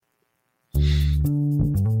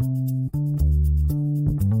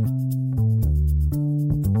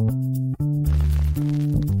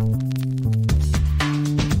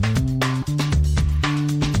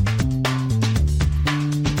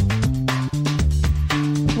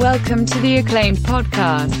Welcome to the acclaimed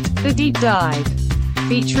podcast, The Deep Dive,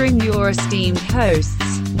 featuring your esteemed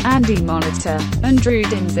hosts, Andy Monitor and Drew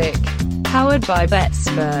Dinzik, powered by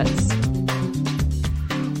BetSperts.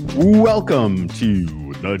 Welcome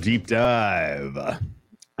to The Deep Dive.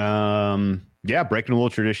 Breaking a little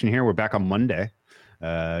tradition here. We're back on Monday.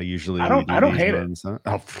 Usually I don't hate it.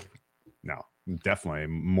 No, definitely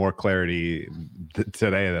more clarity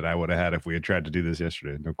today than I would have had if we had tried to do this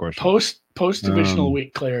yesterday. No question. Post divisional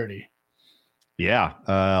week clarity. Yeah,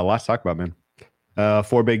 lots to talk about, man.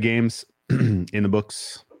 4 big games in the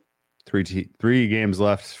books. Three games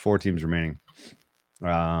left. 4 teams remaining.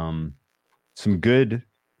 Some good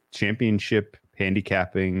championship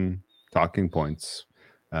handicapping talking points.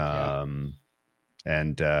 And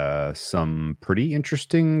some pretty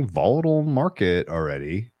interesting volatile market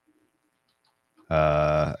already.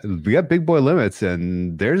 We got big boy limits,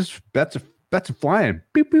 and there's bets are flying.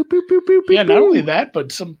 Boop, boop, boop, boop, boop, Yeah, boop, not boop. only that,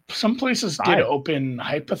 but some places did open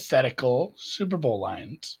hypothetical Super Bowl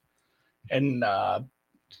lines, and not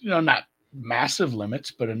massive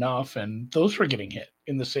limits, but enough, and those were getting hit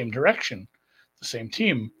in the same direction, the same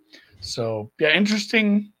team. So yeah,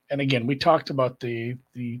 interesting. And again, we talked about the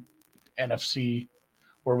NFC,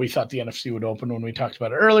 where we thought the NFC would open when we talked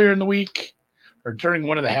about it earlier in the week or during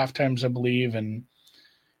one of the halftimes, I believe. And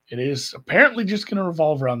it is apparently just going to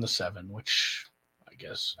revolve around the 7, which I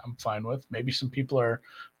guess I'm fine with. Maybe some people are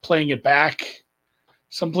playing it back.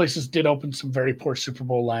 Some places did open some very poor Super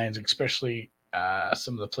Bowl lines, especially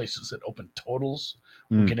some of the places that opened totals.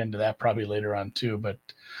 We'll get into that probably later on too. But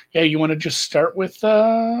yeah, you want to just start with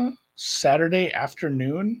Saturday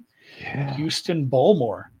afternoon, Houston,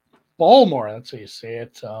 Baltimore. That's how you say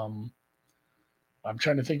it. I'm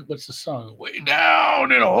trying to think, what's the song? Way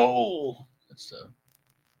down in a hole. That's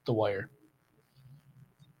the Wire.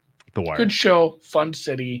 The Wire. Good show, fun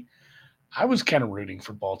city. I was kind of rooting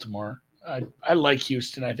for Baltimore. I like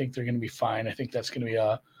Houston. I think they're going to be fine. I think that's going to be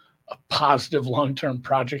a positive long-term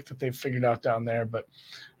project that they've figured out down there. But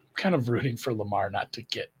I'm kind of rooting for Lamar not to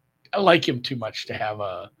get. I like him too much to have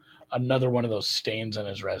another one of those stains on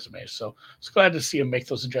his resume. So I was glad to see him make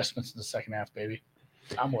those adjustments in the second half, baby.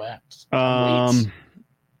 I'm wet.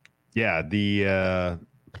 Yeah,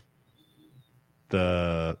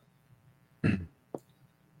 the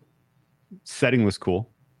setting was cool,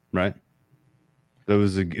 right? It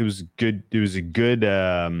was a good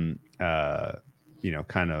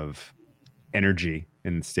kind of energy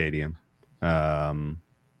in the stadium.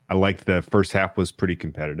 I liked the first half was pretty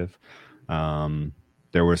competitive.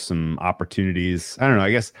 There were some opportunities. I don't know.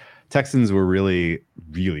 I guess Texans were really,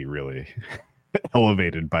 really, really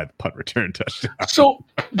elevated by the punt return touchdown. So,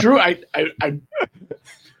 Drew, I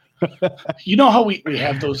you know how we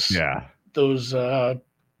have those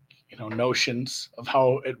notions of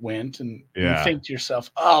how it went, and you think to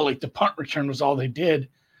yourself, oh, like the punt return was all they did.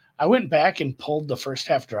 I went back and pulled the first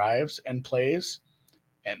half drives and plays,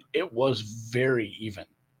 and it was very even.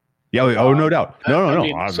 Yeah. No doubt. No.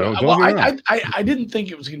 I didn't think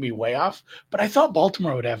it was going to be way off, but I thought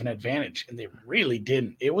Baltimore would have an advantage, and they really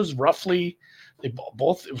didn't. It was roughly it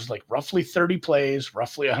was like roughly 30 plays,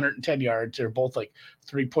 roughly 110 yards. They're both like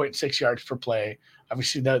 3.6 yards per play.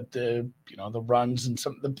 Obviously, the runs and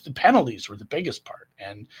some the penalties were the biggest part,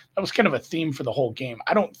 and that was kind of a theme for the whole game.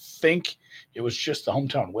 I don't think it was just the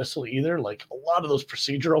hometown whistle either. Like a lot of those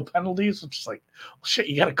procedural penalties, it's just like, well, shit,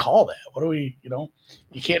 you got to call that. What do we,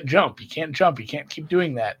 you can't jump, you can't keep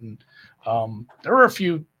doing that. And there were a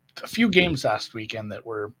few games last weekend that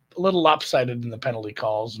were a little lopsided in the penalty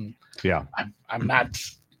calls, and I'm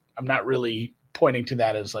not really pointing to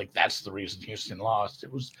that as like that's the reason Houston lost.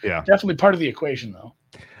 It was definitely part of the equation, though.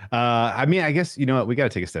 I mean, I guess, you know what, we got to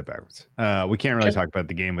take a step backwards. We can't really talk about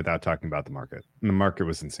the game without talking about the market. And the market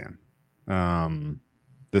was insane.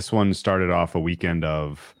 This one started off a weekend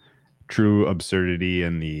of true absurdity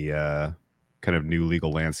in the kind of new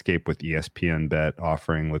legal landscape with ESPN Bet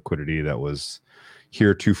offering liquidity that was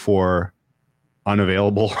heretofore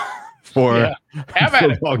unavailable for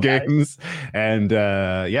football games. And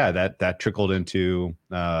that trickled into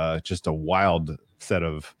just a wild set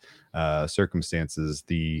of circumstances.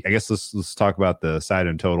 I guess let's talk about the side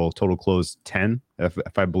and total closed 10 if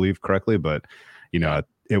I believe correctly, but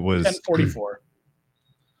it was 10:44.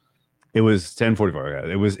 It was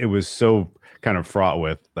 10:44. It was so kind of fraught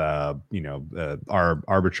with our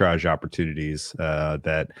arbitrage opportunities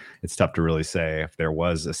that it's tough to really say if there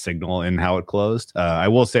was a signal in how it closed. I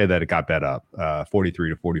will say that it got bet up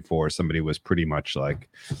 43-44. Somebody was pretty much like,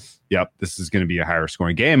 yep, this is going to be a higher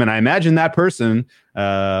scoring game. And I imagine that person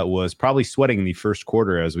was probably sweating the first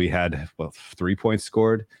quarter as we had 3 points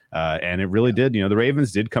scored. And it really did. The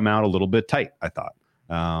Ravens did come out a little bit tight, I thought.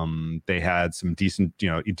 They had some decent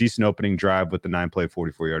opening drive with the 9-play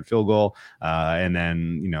 44-yard field goal, and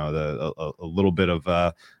then a little bit of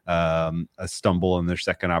a stumble in their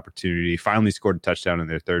second opportunity. Finally scored a touchdown in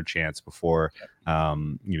their third chance before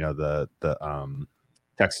the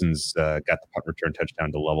Texans got the punt return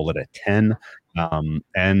touchdown to level it at 10.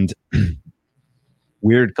 And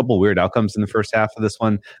couple weird outcomes in the first half of this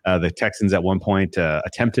one. The Texans at one point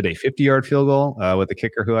attempted a 50-yard field goal with a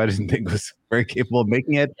kicker who I didn't think was very capable of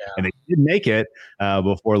making it, and they did make it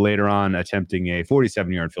before later on attempting a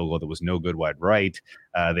 47-yard field goal that was no good wide right.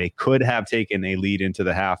 They could have taken a lead into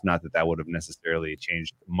the half, not that would have necessarily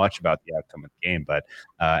changed much about the outcome of the game, but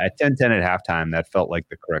at 10-10 at halftime, that felt like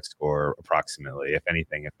the correct score approximately. If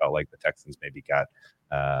anything, it felt like the Texans maybe got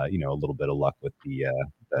a little bit of luck with the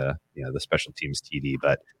special teams TD,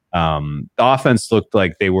 but the offense looked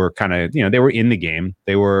like they were kind of, they were in the game.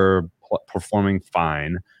 They were performing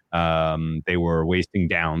fine. They were wasting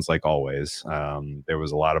downs like always. There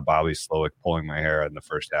was a lot of Bobby Slowick pulling my hair in the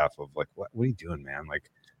first half of like, what are you doing, man?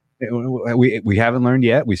 Like, we haven't learned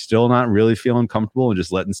yet. We're still not really feeling comfortable and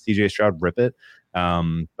just letting CJ Stroud rip it.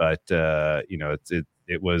 But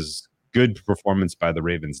it was good performance by the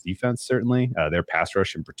Ravens defense. Certainly, their pass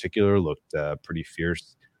rush in particular looked pretty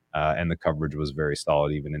fierce. And the coverage was very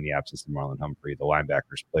solid, even in the absence of Marlon Humphrey. The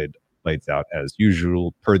linebackers played out as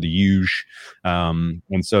usual, per the usual.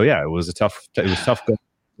 And so, it was tough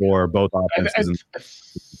for both offenses.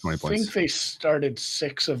 I think they started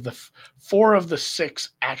 4 of the 6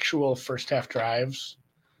 actual first half drives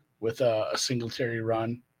with a Singletary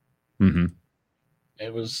run. Mm-hmm.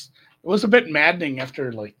 It was a bit maddening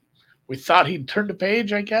after we thought he'd turned a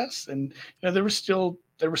page, I guess, and there were still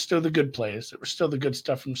the good plays. There was still the good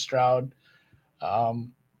stuff from Stroud.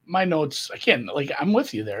 My notes, again, I'm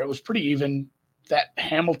with you there. It was pretty even. That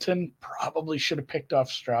Hamilton probably should have picked off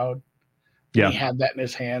Stroud. Yeah. He had that in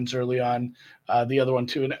his hands early on. The other one,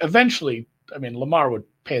 too. And eventually, Lamar would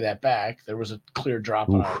pay that back. There was a clear drop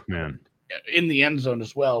in the end zone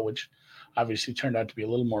as well, which obviously turned out to be a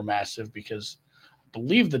little more massive because I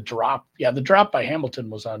believe the drop by Hamilton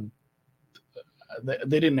was on.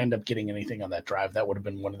 They didn't end up getting anything on that drive. That would have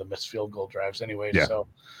been one of the missed field goal drives anyway. Yeah. So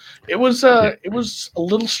it was a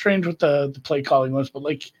little strange with the play calling was, but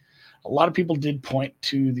a lot of people did point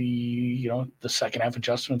to the second half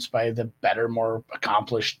adjustments by the better, more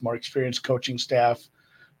accomplished, more experienced coaching staff.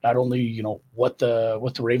 Not only what the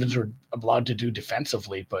Ravens were allowed to do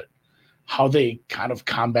defensively, but how they kind of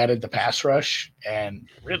combated the pass rush and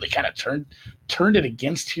really kind of turned it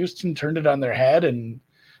against Houston, turned it on their head. And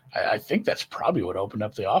I think that's probably what opened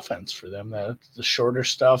up the offense for them. The shorter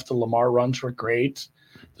stuff, the Lamar runs were great.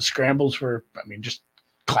 The scrambles were, just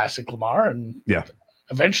classic Lamar. And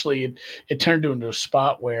eventually it turned into a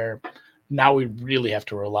spot where now we really have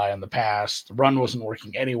to rely on the pass. The run wasn't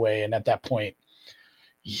working anyway. And at that point,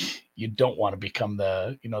 you don't want to become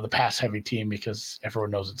the pass heavy team because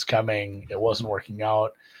everyone knows it's coming. It wasn't working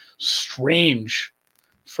out. Strange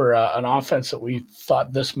for an offense that we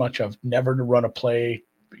thought this much of, never to run a play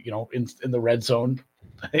in the red zone.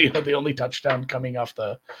 The only touchdown coming off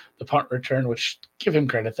the punt return, which, give him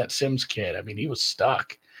credit, that Sims kid, he was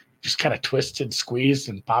stuck. Just kind of twisted, squeezed,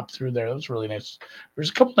 and popped through there. That was really nice.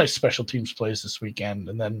 There's a couple nice special teams plays this weekend.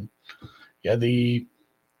 And then,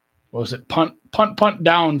 punt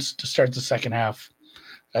downs to start the second half.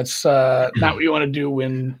 That's not what you want to do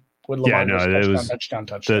when Lamar goes touchdown.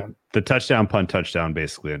 The touchdown, punt, touchdown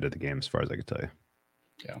basically ended the game as far as I could tell you.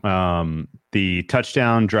 Yeah. The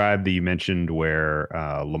touchdown drive that you mentioned where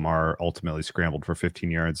Lamar ultimately scrambled for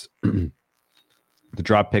 15 yards, the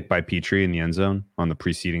drop pick by Petrie in the end zone on the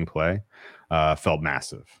preceding play felt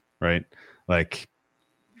massive, right? If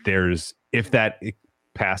that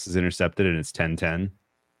pass is intercepted and it's 10-10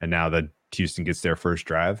 and now that Houston gets their first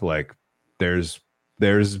drive, there's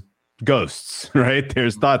ghosts, right?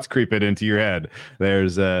 There's thoughts creeping into your head.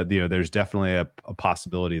 There's there's definitely a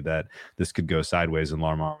possibility that this could go sideways, and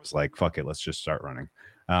Lamar was like, fuck it, let's just start running.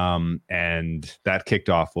 And that kicked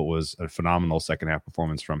off what was a phenomenal second half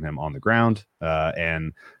performance from him on the ground.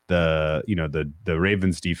 And the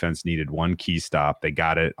Ravens defense needed one key stop. They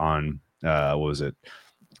got it on what was it?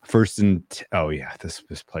 First and this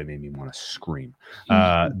play made me want to scream.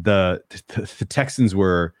 The Texans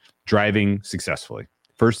were driving successfely.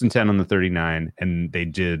 1st and 10 on the 39, and they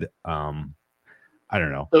did I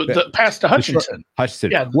don't know. The pass to Hutchinson.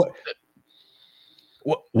 Hutchinson. Yeah.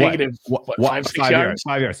 Negative 5 yards.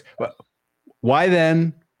 5 yards. Why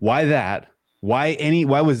then? Why that? Why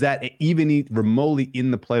was that even remotely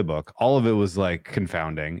in the playbook? All of it was like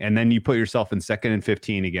confounding. And then you put yourself in 2nd and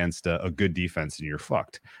 15 against a good defense and you're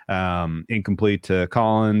fucked. Incomplete to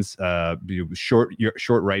Collins, short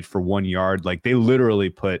right for 1 yard. Like they literally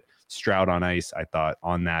put Stroud on ice, I thought,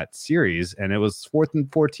 on that series. And it was 4th and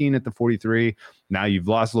 14 at the 43. Now you've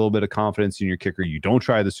lost a little bit of confidence in your kicker. You don't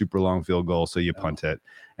try the super long field goal, so you punt it.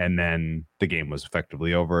 And then the game was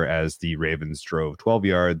effectively over as the Ravens drove 12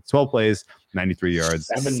 plays, 93 yards,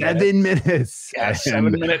 7 minutes. Yeah,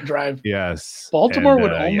 7-minute drive. Yes. Baltimore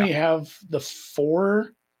would only have the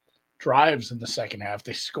 4 drives in the second half.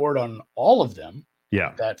 They scored on all of them.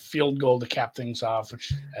 Yeah. That field goal to cap things off,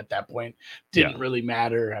 which at that point didn't really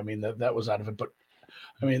matter. I mean, that was out of it. But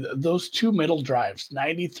I mean, those 2 middle drives,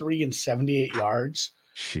 93 and 78 yards,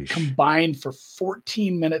 combined for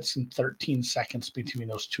 14 minutes and 13 seconds between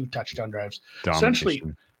those 2 touchdown drives. Essentially,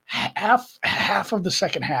 half of the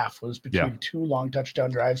second half was between 2 long touchdown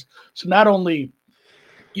drives. So not only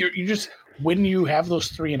you just when you have those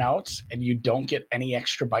 3 and outs and you don't get any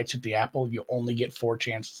extra bites at the apple, you only get 4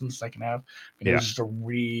 chances in the second half. And it was just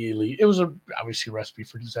obviously a recipe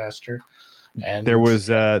for disaster. And there were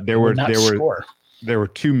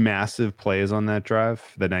 2 massive plays on that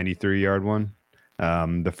drive, the 93-yard one.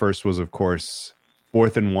 The first was, of course,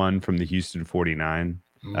 4th and 1 from the Houston 49.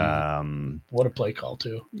 What a play call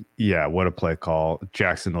too. Yeah, what a play call.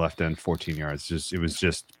 Jackson left end 14 yards. It was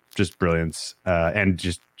just brilliance. And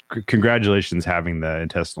just congratulations having the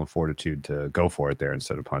intestinal fortitude to go for it there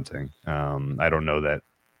instead of punting. I don't know that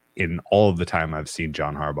in all of the time I've seen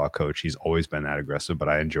John Harbaugh coach, he's always been that aggressive, but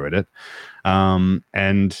I enjoyed it.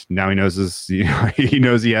 And now he knows this, he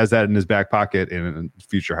knows he has that in his back pocket in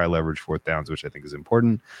future high leverage 4th downs, which I think is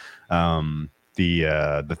important. The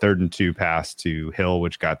 3rd and 2 pass to Hill,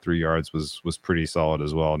 which got 3 yards, was pretty solid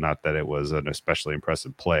as well. Not that it was an especially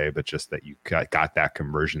impressive play, but just that you got that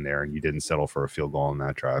conversion there and you didn't settle for a field goal on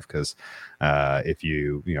that drive. Because if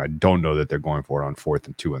I don't know that they're going for it on 4th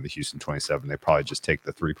and 2 on the Houston 27. They probably just take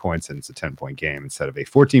the 3 points and it's a 10-point game instead of a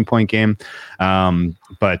 14-point game.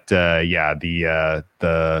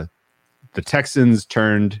 The Texans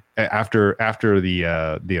turned after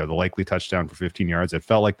the likely touchdown for 15 yards. It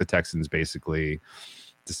felt like the Texans basically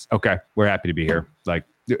just, okay, we're happy to be here. Like,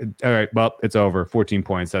 all right, well, it's over. 14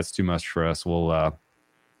 points. That's too much for us. We'll, I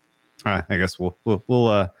guess we'll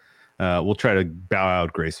try to bow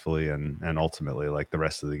out gracefully and ultimately, like the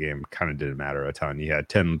rest of the game kind of didn't matter a ton. You had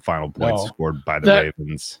 10 final points scored by the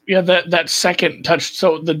Ravens. Yeah, that second touch.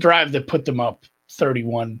 So the drive that put them up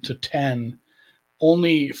 31-10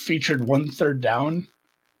 only featured 1 3rd down,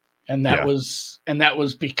 and that was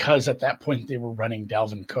because at that point they were running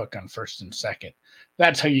Dalvin Cook on 1st and 2nd.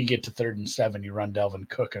 That's how you get to 3rd and 7. You run Dalvin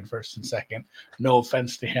Cook on 1st and 2nd. No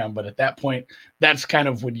offense to him, but at that point, that's kind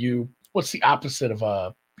of what's the opposite of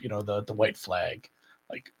the white flag?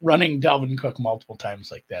 Like running Dalvin Cook multiple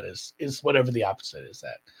times like that is whatever the opposite is.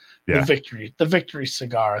 That the victory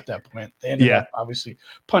cigar at that point. They ended up obviously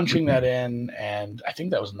punching that in, and I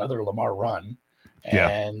think that was another Lamar run.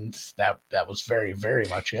 And that was very, very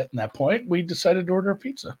much it. At that point, we decided to order a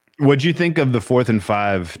pizza. What'd you think of the 4th and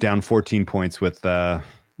 5 down 14 points with 13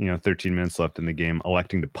 minutes left in the game,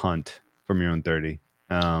 electing to punt from your own 30?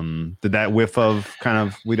 Did that whiff of kind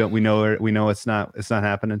of we know it's not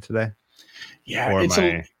happening today? Yeah,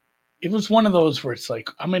 it was one of those where it's like,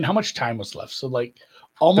 I mean, how much time was left? So like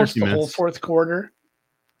almost the whole 4th quarter.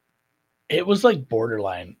 It was like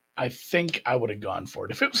borderline. I think I would have gone for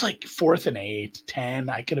it. If it was like 4th and 8, 10,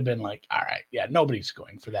 I could have been like, all right, yeah, nobody's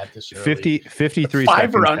going for that this early. 53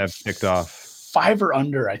 seconds have ticked off. 5 or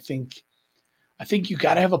under, I think you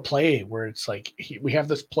got to have a play where it's like, we have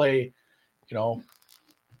this play,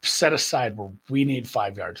 set aside where we need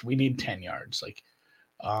 5 yards. We need 10 yards. Like,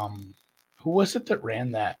 who was it that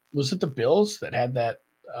ran that? Was it the Bills that had that?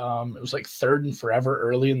 It was like 3rd and forever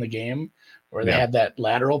early in the game where they had that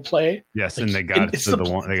lateral play. Yes, like, and they got to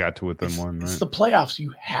one. They got to within one. Right? It's the playoffs.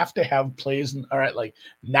 You have to have plays. All right, like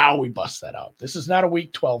now we bust that out. This is not a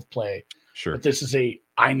week 12 play. Sure, but this is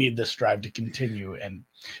I need this drive to continue. And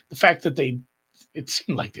the fact that it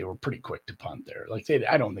seemed like they were pretty quick to punt there. Like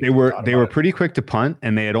I don't think they were pretty quick to punt,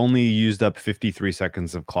 and they had only used up 53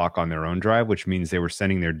 seconds of clock on their own drive, which means they were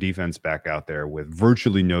sending their defense back out there with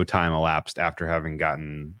virtually no time elapsed after having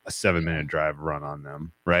gotten a 7-minute drive run on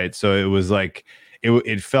them. Right, so it was like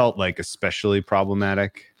it felt like especially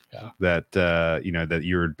problematic. Yeah. That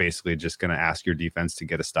you're basically just going to ask your defense to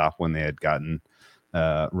get a stop when they had gotten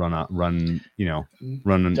run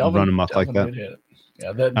amok like that.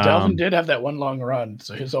 Yeah, Delvin did have that one long run,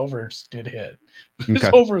 so his overs did hit. His Okay.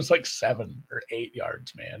 over was like 7 or 8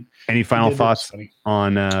 yards, man. Any final thoughts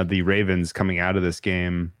on the Ravens coming out of this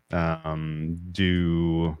game?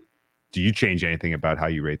 Do you change anything about how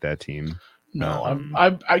you rate that team? No,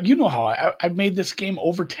 I you know how I made this game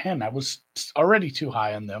over 10. I was already too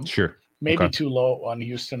high on them. Sure. Maybe too low on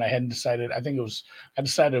Houston. I hadn't decided. I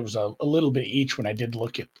decided it was a little bit each when I did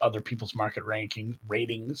look at other people's market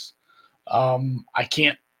ratings.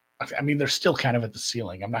 They're still kind of at the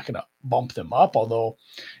ceiling. I'm not going to bump them up, although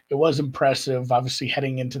it was impressive. Obviously,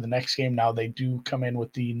 heading into the next game now, they do come in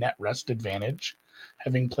with the net rest advantage,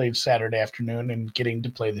 having played Saturday afternoon and getting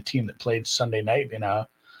to play the team that played Sunday night in a.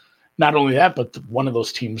 Not only that, but one of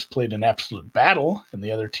those teams played an absolute battle, and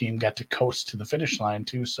the other team got to coast to the finish line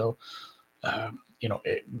too. So,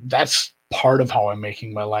 that's part of how I'm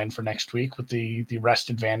making my line for next week with the rest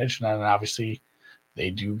advantage, and then obviously they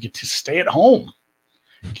do get to stay at home.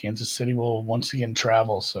 Kansas City will once again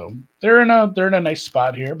travel, so they're in a nice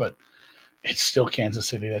spot here, but it's still Kansas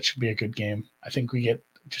City. That should be a good game. I think we get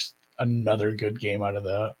just another good game out of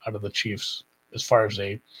the Chiefs as far as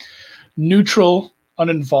a neutral,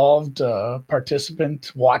 uninvolved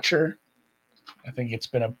participant watcher. I think it's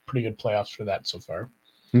been a pretty good playoffs for that so far.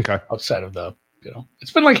 Okay. Outside of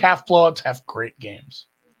it's been like half blowouts, half great games.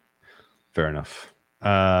 Fair enough.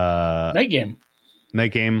 Night game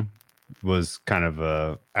was kind of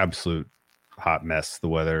a absolute hot mess. The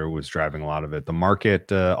weather was driving a lot of it. The market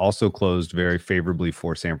also closed very favorably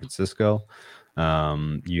for San Francisco.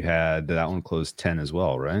 You had that one closed 10 as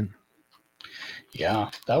well, right? Yeah,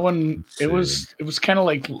 that one, it was kind of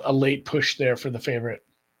like a late push there for the favorite.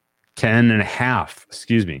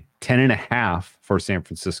 10.5 for San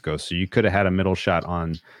Francisco. So you could have had a middle shot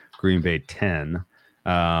on Green Bay 10.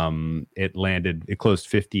 It closed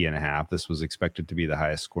 50.5. This was expected to be the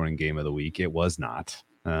highest scoring game of the week. It was not.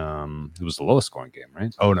 It was the lowest scoring game,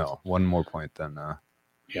 right? Oh no, one more point than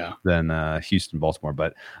Houston Baltimore.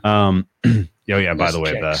 But by the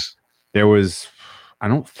way, there was, I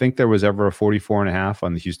don't think there was ever a 44.5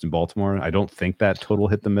 on the Houston Baltimore. I don't think that total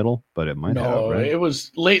hit the middle, but it might have. No, right? It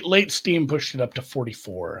was late steam pushed it up to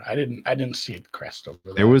 44. I didn't see it crest over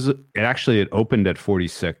there. It opened at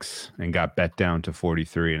 46 and got bet down to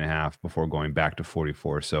 43.5 before going back to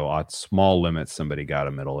 44. So at small limits, somebody got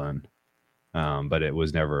a middle in. But it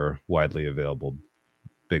was never widely available.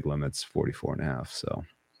 Big limits, 44.5. So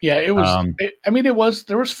yeah, it was.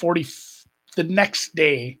 There was 40 the next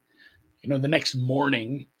day. The next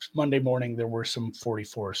morning, Monday morning, there were some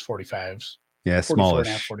 44s, 45s. Yeah,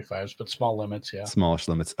 smallish 45s, but small limits. Yeah, smallish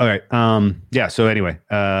limits. All right. So anyway,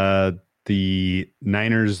 the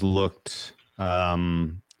Niners looked.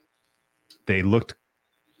 They looked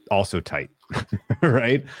also tight,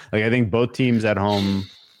 right? Like I think both teams at home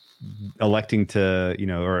electing to,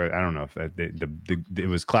 or I don't know if it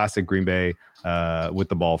was classic Green Bay with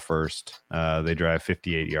the ball first. They drive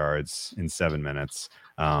 58 yards in 7 minutes.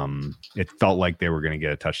 It felt like they were going to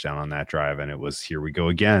get a touchdown on that drive, and it was here we go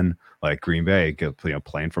again, like Green Bay,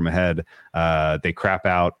 playing from ahead. They crap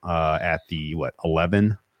out at the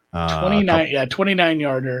 11, 29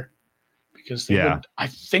 yarder, because I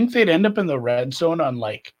think they'd end up in the red zone on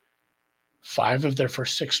like 5 of their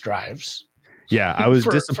first 6 drives. Yeah, I was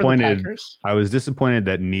disappointed. I was disappointed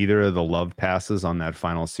that neither of the love passes on that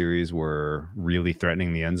final series were really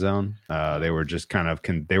threatening the end zone. They were just kind of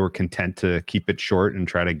they were content to keep it short and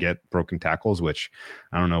try to get broken tackles, which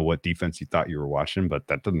I don't know what defense you thought you were watching, but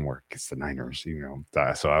that didn't work. It's the Niners,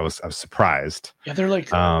 So I was surprised. Yeah, they're like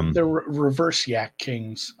they're reverse yak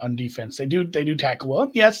kings on defense. They do tackle well.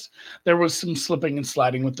 Yes, there was some slipping and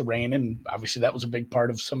sliding with the rain, and obviously that was a big part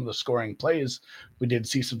of some of the scoring plays. We did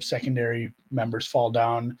see some secondary members fall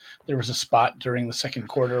down. There was a spot during the second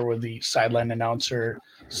quarter where the sideline announcer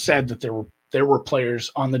said that there were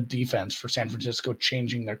players on the defense for San Francisco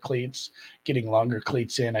changing their cleats, getting longer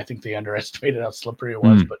cleats in. I think they underestimated how slippery it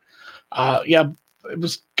was, but it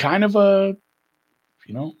was kind of a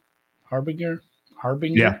harbinger.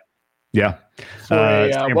 Yeah.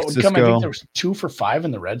 For what would come, I think there was 2 for 5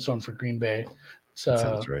 in the red zone for Green Bay. So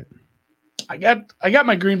sounds right. I got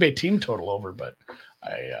my Green Bay team total over, but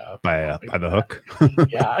by the hook.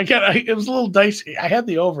 Yeah, it was a little dicey. I had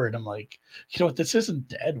the over, and I'm like, this isn't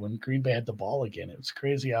dead when Green Bay had the ball again. It was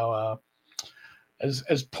crazy how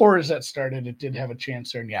as poor as that started, it did have a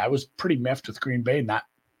chance there. And I was pretty miffed with Green Bay not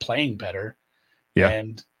playing better. Yeah,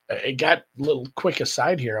 and it got a little quick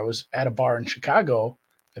aside here. I was at a bar in Chicago.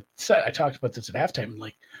 I talked about this at halftime.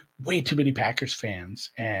 Like, way too many Packers fans,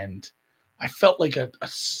 and I felt like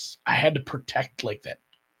I had to protect like that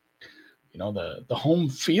the home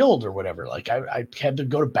field or whatever. Like I had to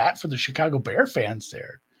go to bat for the Chicago Bear fans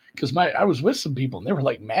there because I was with some people and they were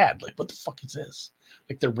like mad. Like, what the fuck is this?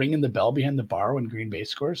 Like they're ringing the bell behind the bar when Green Bay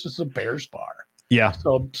scores. This is a Bears bar. Yeah.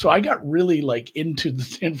 So I got really like into the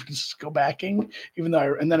San Francisco backing, even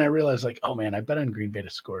though and then I realized like, oh man, I bet on Green Bay to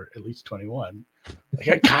score at least 21. Like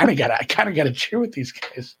I kind of got to cheer with these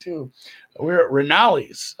guys too. We're at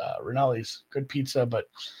Rinaldi's. Rinaldi's good pizza, but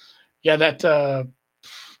yeah, that the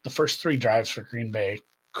first 3 drives for Green Bay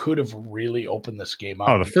could have really opened this game up.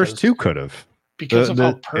 Oh, the first 2 could have because of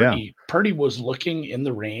how Purdy was looking in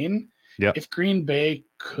the rain. Yeah. If Green Bay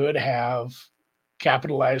could have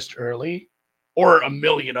capitalized early. Or a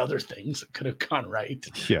million other things that could have gone right.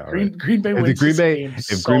 Yeah, Green Bay wins this game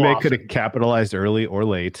if Green Bay could have capitalized early or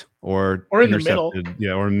late or in the middle,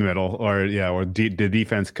 or in the middle, or the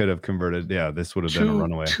defense could have converted. Yeah, this would have been a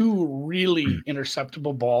runaway. 2 really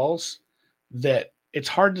interceptable balls that it's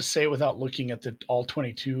hard to say without looking at the all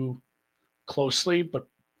 22 closely, but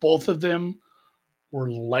both of them were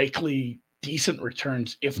likely decent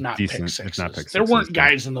returns, if not pick sixes. There weren't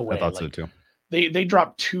guys in the way. I thought so too. They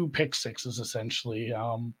dropped 2 pick sixes essentially.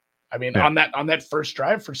 On that first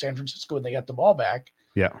drive for San Francisco when they got the ball back.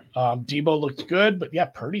 Yeah. Debo looked good, but yeah,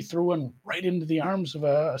 Purdy threw one right into the arms of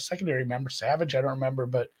a secondary member, Savage. I don't remember,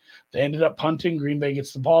 but they ended up punting. Green Bay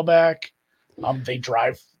gets the ball back. They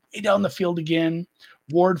drive way down the field again.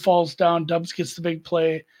 Ward falls down. Dubs gets the big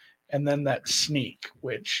play. And then that sneak,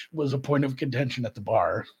 which was a point of contention at the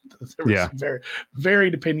bar. There were some very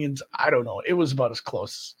varied opinions. I don't know. It was about as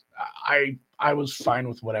close. I was fine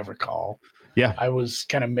with whatever call. Yeah, I was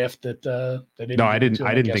kind of miffed that they didn't. No, I didn't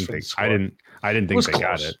think they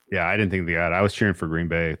got it. Yeah, I didn't think they got it. I was cheering for Green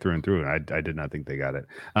Bay through and through, and I did not think they got it.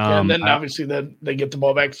 And then obviously they get the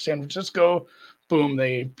ball back to San Francisco. Boom,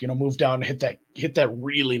 they move down and hit that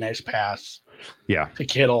really nice pass. Yeah, to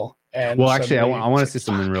Kittle. And well, actually, I want to say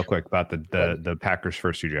something real quick about the Packers'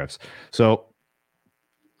 first 2 drives. So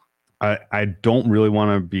I don't really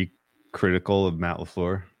want to be critical of Matt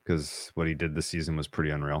LaFleur because what he did this season was pretty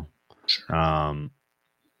unreal. Sure.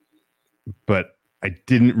 But I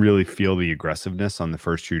didn't really feel the aggressiveness on the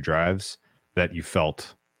first 2 drives that you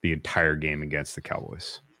felt the entire game against the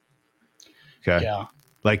Cowboys. Okay. Yeah.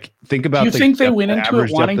 Like, think about. Do you think they went into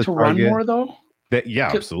it wanting to run more though?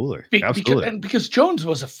 Absolutely. Because Jones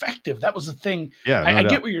was effective. That was the thing. Yeah, I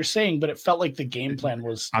get what you're saying, but it felt like the game plan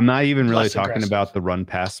was. I'm not even really talking about the run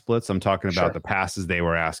pass splits. I'm talking about the passes they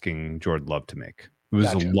were asking Jordan Love to make. It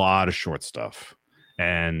was a lot of short stuff.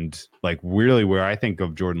 And like really where I think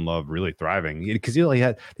of Jordan Love really thriving, because he only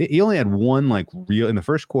had one like real in the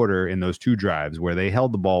first quarter in those 2 drives where they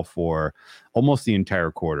held the ball for almost the entire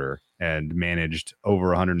quarter and managed over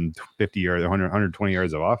 150 yards, 120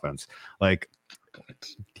 yards of offense. Like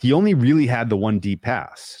he only really had the 1 deep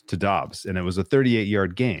pass to Dobbs, and it was a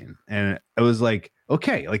 38-yard gain. And it was like,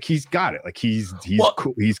 okay, like he's got it. Like he's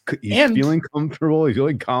cool. He's feeling comfortable. He's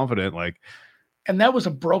feeling confident. Like, and that was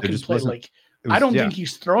a broken play. Like, I don't think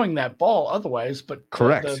he's throwing that ball otherwise, but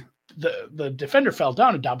correct. The defender fell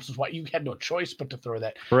down and Dobbs was what you had no choice but to throw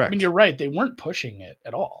that. Correct. I mean, you're right. They weren't pushing it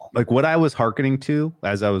at all. Like what I was hearkening to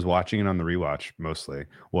as I was watching it on the rewatch mostly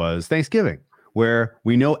was Thanksgiving, where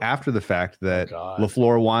we know after the fact that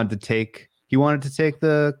LaFleur wanted to take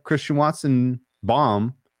the Christian Watson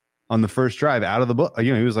bomb on the first drive out of the book.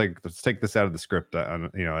 He was like, let's take this out of the script.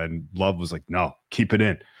 And Love was like, no, keep it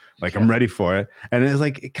in. Like, I'm ready for it. And it was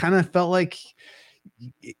like, it kind of felt like,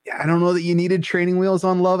 I don't know that you needed training wheels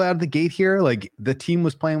on Love out of the gate here. Like the team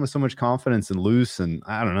was playing with so much confidence and loose. And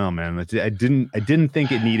I don't know, man, I didn't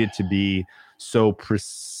think it needed to be so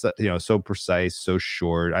precise, so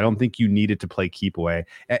short. I don't think you needed to play keep away.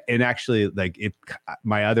 And actually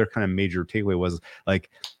my other kind of major takeaway was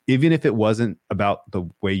like, even if it wasn't about the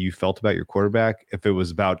way you felt about your quarterback, if it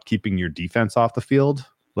was about keeping your defense off the field,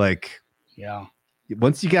 like, yeah.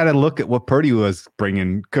 Once you got to look at what Purdy was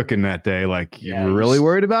cooking that day, like you were really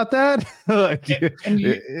worried about that. Like, and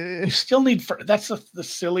you still need that's the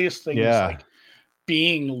silliest thing. Yeah. Is like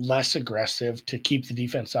being less aggressive to keep the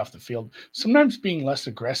defense off the field. Sometimes being less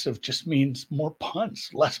aggressive just means more punts,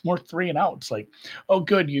 more 3 and outs. Like, oh,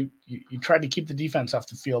 good, you tried to keep the defense off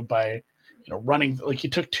the field by running. Like you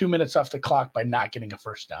took 2 minutes off the clock by not getting a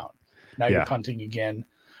first down. Now you're punting again.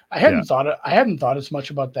 I hadn't thought as much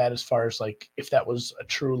about that as far as like if that was a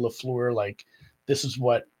true LaFleur, like this is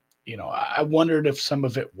what I wondered if some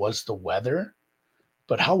of it was the weather,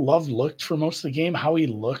 but how Love looked for most of the game, how he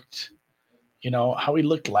looked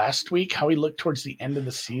last week, how he looked towards the end of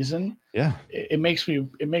the season. Yeah, it makes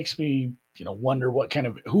me wonder what kind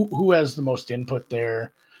of who has the most input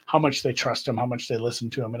there. how much they trust him, how much they listen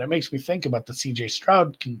to him. And it makes me think about the CJ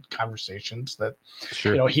Stroud conversations that,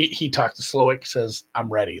 Sure. you know, he talked to Slowick, says, I'm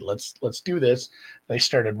ready. Let's do this. They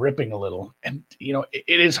started ripping a little. And, you know,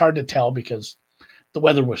 it is hard to tell because the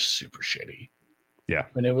weather was super shitty. Yeah.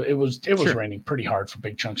 I mean, it was Sure. raining pretty hard for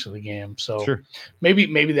big chunks of the game. So Sure.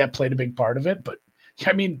 maybe that played a big part of it. But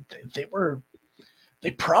I mean,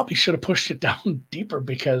 they probably should have pushed it down deeper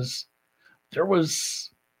because there was,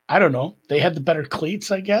 I don't know, they had the better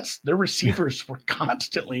cleats, I guess. Their receivers were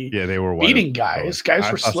constantly they were beating guys.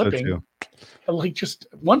 Guys were slipping. So like just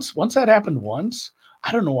once that happened once,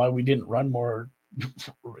 I don't know why we didn't run more,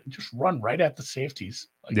 just run right at the safeties.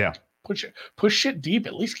 Like, yeah. Push it deep,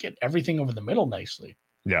 at least get everything over the middle nicely.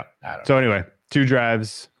 Yeah. So anyway, 2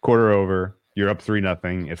 drives, quarter over. You're up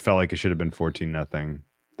 3-0. It felt like it should have been 14-0.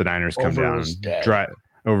 The Niners come down.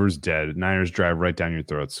 Over's dead. Niners drive right down your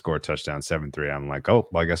throat, score a touchdown, 7-3. I'm like, oh,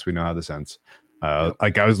 well, I guess we know how this ends.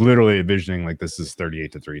 Like I was literally envisioning like this is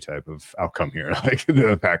 38-3 type of outcome here. Like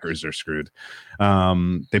the Packers are screwed.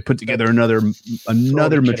 They put together another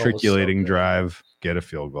matriculating drive, get a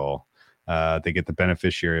field goal. They get the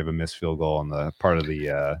beneficiary of a missed field goal on the part of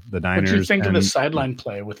the Niners. What did you think of the sideline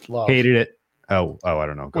play with Love? Hated it. Oh, I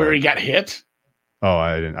don't know. Where he got hit? Oh,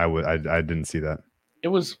 I didn't see that. It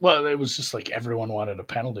was just like everyone wanted a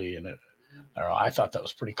penalty, and I don't know. I thought that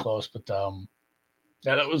was pretty close, but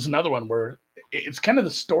that was another one where it's kind of the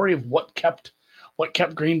story of what kept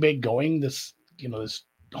Green Bay going. This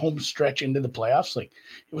home stretch into the playoffs, like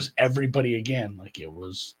it was everybody again. Like it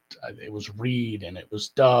was Reed and it was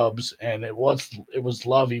Dubs and it was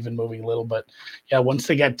Love even moving a little, but yeah, once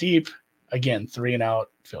they got deep, again 3-and-out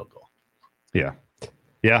field goal. Yeah.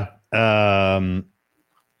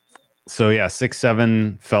 So yeah,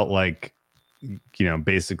 6-7 felt like,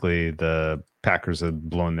 basically the Packers had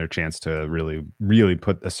blown their chance to really, really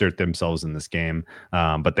assert themselves in this game.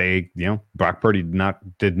 But they, Brock Purdy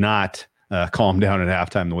did not calm down at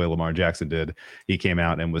halftime the way Lamar Jackson did. He came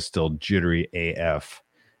out and was still jittery AF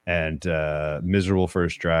and miserable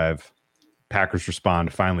first drive. Packers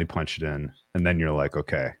respond, finally punch it in, and then you're like,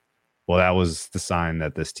 okay, well, that was the sign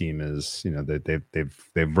that this team is,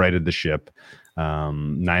 they've righted the ship.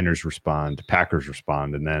 Niners respond, Packers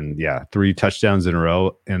respond, and then 3 touchdowns in a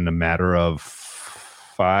row in a matter of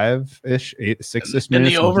 6-ish minutes. And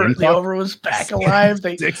the over was back alive.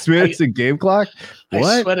 6 minutes in game clock. What?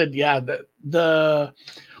 I sweated. Yeah, there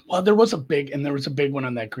was a big one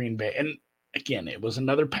on that Green Bay, and again, it was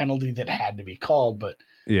another penalty that had to be called, but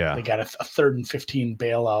yeah, they got a 3rd and 15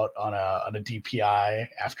 bailout on a DPI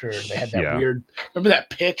after they had that weird. Remember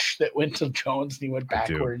that pitch that went to Jones and he went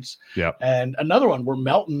backwards. Yeah, and another one where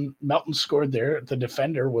Melton scored there. The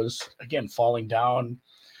defender was again falling down.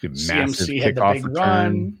 CMC had the big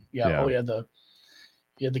run.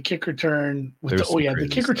 The kick return with the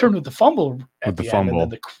kick return with the fumble at the end, and then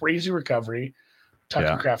the crazy recovery.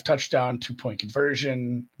 Tucker Craft touchdown, 2-point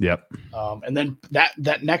conversion. Yep. And then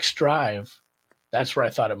that next drive, that's where I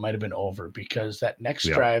thought it might have been over because that next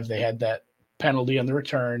drive they had that penalty on the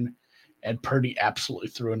return, and Purdy absolutely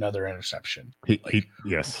threw another interception. He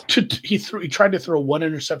tried to throw one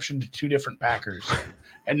interception to 2 different Packers,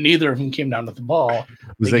 and neither of them came down with the ball.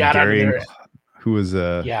 Was that Gary? Who was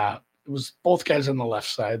it was both guys on the left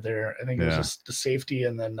side there. I think it was just the safety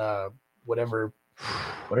and then whatever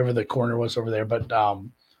the corner was over there. But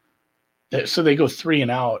so they go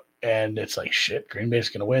 3-and-out, and it's like shit. Green Bay's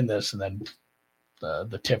going to win this, and then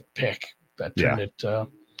the tip pick that turned it.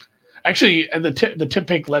 Actually, the tip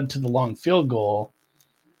pick led to the long field goal,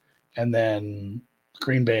 and then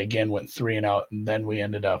Green Bay again went 3-and-out, and then we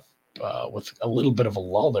ended up with a little bit of a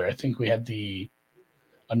lull there. I think we had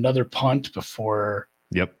another punt before.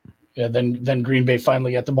 Yep. Yeah. Then Green Bay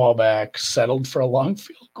finally got the ball back, settled for a long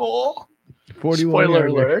field goal. 41.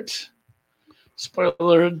 Spoiler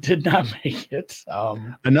alert, did not make it.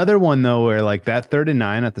 Another one though, where like that 3rd and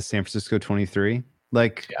 9 at the San Francisco 23,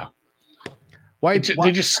 like why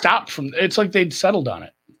they just stopped from? It's like they'd settled on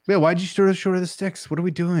it. Yeah, why'd you short of the sticks? What are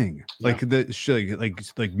we doing? Like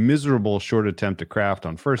like miserable short attempt to Kraft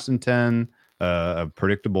on 1st and 10, a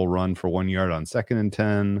predictable run for 1 yard on 2nd and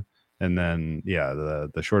 10, and then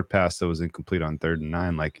the short pass that was incomplete on 3rd and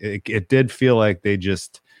 9. Like it did feel like they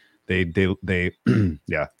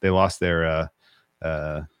lost their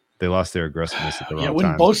aggressiveness at the wrong time.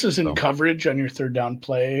 When Bosa's in coverage on your 3rd down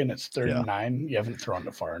play and it's 3rd and 9, you haven't thrown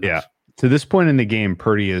it far enough. Yeah. To this point in the game,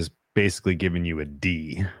 Purdy is basically giving you a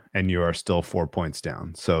D, and you are still 4 points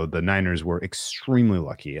down. So the Niners were extremely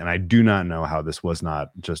lucky, and I do not know how this was not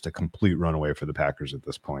just a complete runaway for the Packers at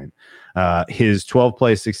this point. His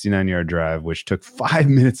 12-play, 69-yard drive, which took 5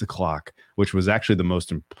 minutes of clock, which was actually the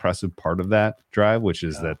most impressive part of that drive, which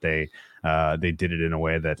is that they did it in a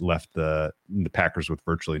way that left the Packers with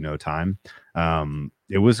virtually no time.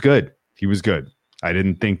 It was good. He was good. I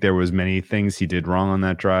didn't think there was many things he did wrong on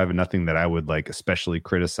that drive, and nothing that I would like especially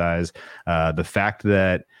criticize. The fact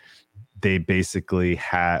that they basically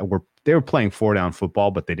they were playing 4-down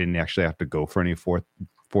football, but they didn't actually have to go for any fourth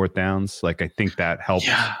downs. Like, I think that helped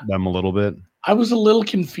them a little bit. I was a little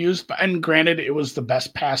confused, and granted, it was the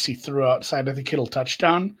best pass he threw outside of the Kittle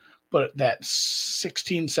touchdown, but that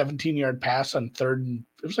 16, 17-yard pass on it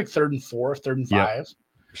was like 3rd and 4, 3rd and 5. Yep.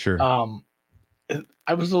 Sure.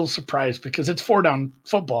 I was a little surprised because it's 4-down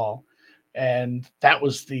football, and that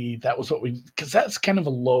was what because that's kind of a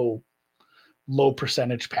low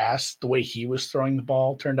percentage pass. The way he was throwing the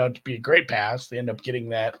ball turned out to be a great pass. They end up getting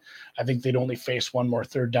that. I think they'd only face one more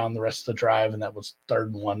 3rd down the rest of the drive, and that was 3rd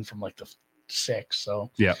and 1 from like the 6.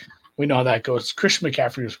 So yeah, we know how that goes. Christian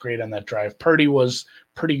McCaffrey was great on that drive. Purdy was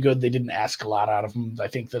pretty good. They didn't ask a lot out of him. I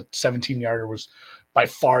think the 17-yarder was by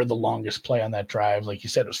far the longest play on that drive. Like you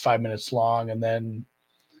said, it was 5 minutes long, and then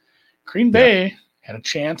Green Bay had a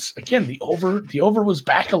chance. Again, the over was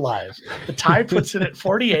back alive. The tie puts it at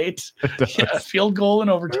 48. A field goal in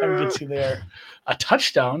overtime gets you there. A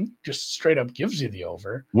touchdown just straight up gives you the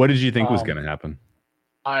over. What did you think was going to happen?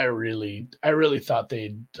 I really thought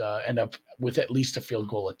they'd end up with at least a field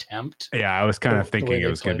goal attempt. Yeah, I was kind of thinking it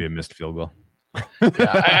was going to be a missed field goal.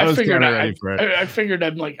 Yeah, I figured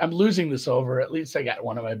I'm losing this over. At least I got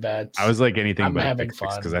one of my bets. I was like anything I'm but having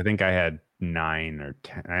fun because I think I had 9 or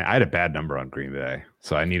 10. I had a bad number on Green Bay,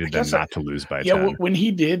 so I needed them not to lose by 10. Yeah, when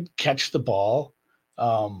he did catch the ball,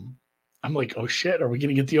 I'm like, oh shit, are we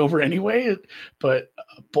going to get the over anyway? But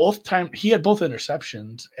both times he had both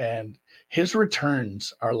interceptions, and his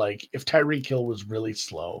returns are like if Tyreek Hill was really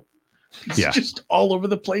slow. He's just all over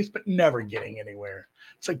the place, but never getting anywhere.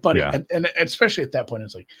 It's like, buddy, and especially at that point,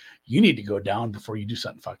 it's like, you need to go down before you do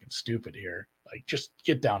something fucking stupid here. Like, just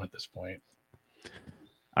get down at this point.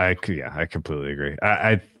 I completely agree.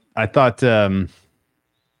 I thought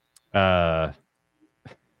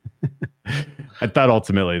I thought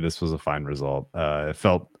ultimately this was a fine result. It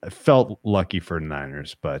felt lucky for the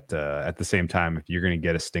Niners, but at the same time, if you're going to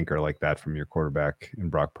get a stinker like that from your quarterback in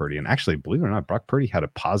Brock Purdy, and actually, believe it or not, Brock Purdy had a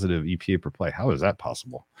positive EPA per play. How is that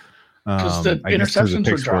possible? Because the interceptions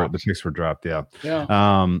were dropped. The picks were dropped. Yeah.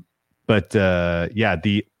 But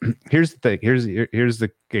here's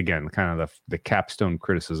the again kind of the capstone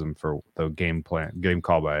criticism for the game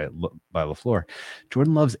call by LaFleur.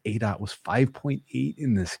 Jordan Love's ADOT was 5.8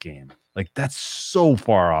 in this game. Like, that's so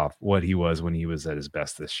far off what he was when he was at his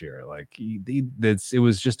best this year. Like, it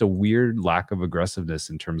was just a weird lack of aggressiveness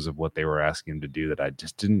in terms of what they were asking him to do that I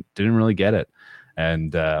just didn't really get it.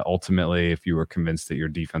 And ultimately, if you were convinced that your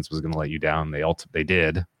defense was going to let you down, they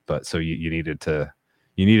did. But so you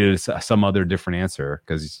needed some other different answer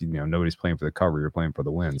because nobody's playing for the cover; you're playing for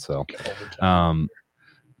the win. So,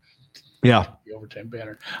 the overtime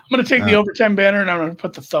banner. I'm going to take the overtime banner and I'm going to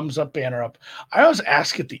put the thumbs up banner up. I always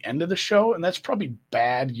ask at the end of the show, and that's probably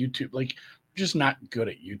bad YouTube. Like, I'm just not good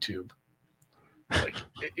at YouTube. Like,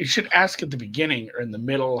 you should ask at the beginning or in the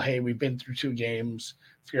middle. Hey, we've been through 2 games.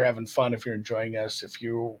 If you're having fun, if you're enjoying us, if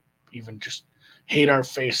you even just hate our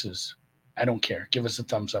faces, I don't care. Give us a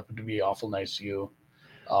thumbs up. It'd be awful nice to you.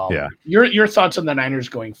 Your thoughts on the Niners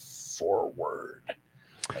going forward?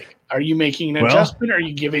 Like, are you making an adjustment? Or are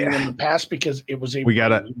you giving them the pass because it was a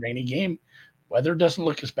rainy game? Weather doesn't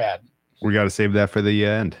look as bad. We got to save that for the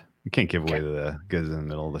end. We can't give away the goods in the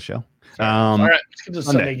middle of the show. All right, let's get to the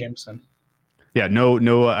Sunday games then. Yeah,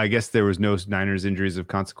 no. I guess there was no Niners injuries of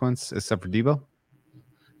consequence except for Debo.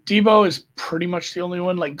 Debo is pretty much the only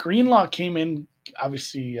one. Like, Greenlaw came in,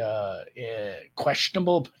 obviously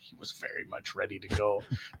questionable, but he was very much ready to go.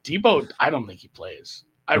 Debo, I don't think he plays.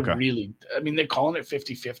 They're calling it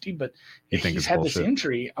 50-50, but he's had this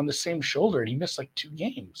injury on the same shoulder, and he missed like 2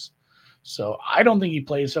 games. So I don't think he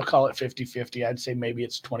plays. They'll call it 50-50. I'd say maybe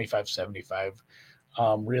it's 25-75.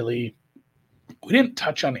 Really, we didn't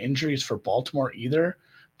touch on injuries for Baltimore either,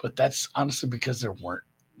 but that's honestly because there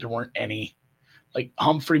weren't any. Like,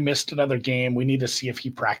 Humphrey missed another game. We need to see if he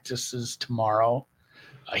practices tomorrow.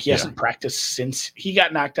 He hasn't practiced since he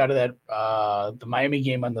got knocked out of that the Miami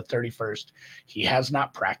game on the 31st. He has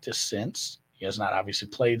not practiced since. He has not obviously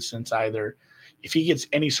played since either. If he gets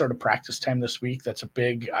any sort of practice time this week, that's a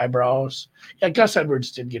big eyebrows. Yeah, Gus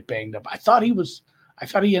Edwards did get banged up. I thought I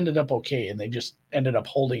thought he ended up okay, and they just ended up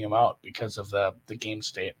holding him out because of the game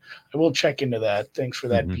state. I will check into that. Thanks for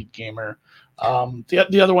that, Pete Gamer.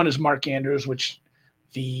 The other one is Mark Andrews, which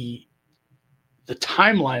the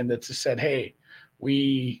timeline that said, hey,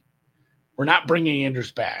 we're not bringing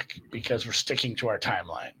Andrews back because we're sticking to our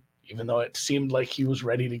timeline, even though it seemed like he was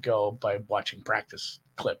ready to go by watching practice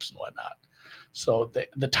clips and whatnot. So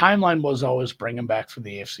the timeline was always bring him back for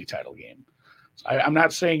the AFC title game. So I'm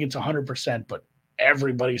not saying it's 100%, but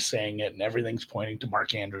everybody's saying it, and everything's pointing to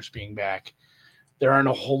Mark Andrews being back. There aren't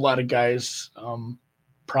a whole lot of guys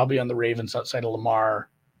probably on the Ravens outside of Lamar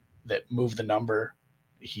that move the number.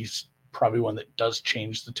 He's probably one that does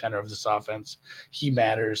change the tenor of this offense. He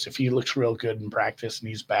matters. If he looks real good in practice and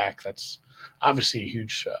he's back, that's obviously a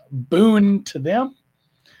huge boon to them.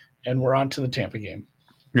 And we're on to the Tampa game.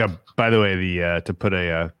 Yeah. By the way, to put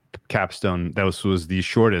a capstone, that was the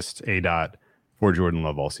shortest ADOT for Jordan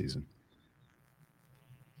Love all season.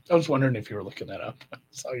 I was wondering if you were looking that up. I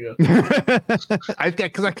saw you.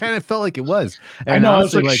 Because I kind of felt like it was. And I know.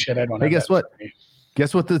 honestly, I was like, shit, I don't know. Guess what?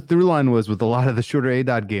 Guess what the through line was with a lot of the shorter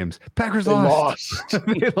ADOT games? Packers lost.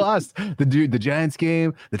 They lost the Giants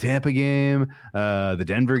game, the Tampa game, the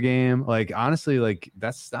Denver game. Like, honestly, like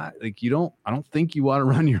that's not like I don't think you want to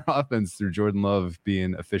run your offense through Jordan Love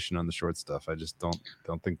being efficient on the short stuff. I just don't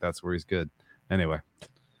think that's where he's good. Anyway.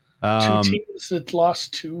 Two teams that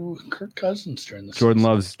lost to Kirk Cousins during the Jordan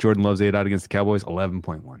Love's ADOT against the Cowboys,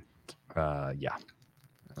 11.1. Yeah.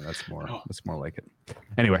 That's more like it.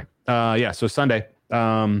 Anyway, so Sunday.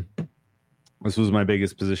 This was my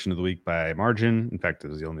biggest position of the week by margin. In fact, it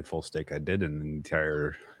was the only full stake I did in the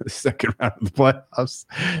entire second round of the playoffs.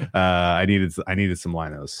 I needed some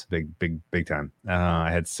linos, big time.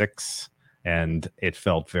 I had 6, and it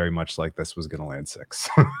felt very much like this was going to land 6,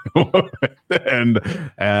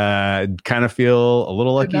 and kind of feel a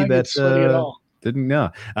little lucky that didn't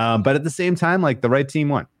know. But at the same time, like the right team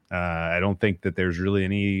won. I don't think that there's really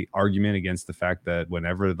any argument against the fact that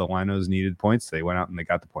whenever the Linos needed points, they went out and they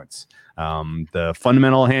got the points. The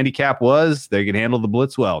fundamental handicap was they could handle the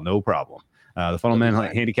blitz well, no problem. The fundamental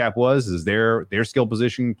handicap is their skill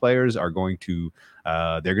position players are going to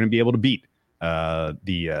they're going to be able to beat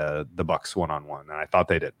the Bucs one-on-one, and I thought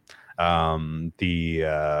they did.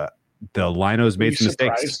 The Linos made some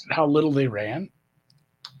mistakes. How little they ran?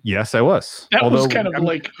 Yes, I was. That was kind of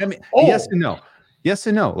yes and no. Yes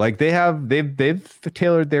and no. Like they've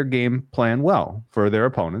tailored their game plan well for their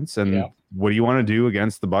opponents, and what do you want to do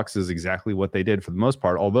against the Bucs is exactly what they did for the most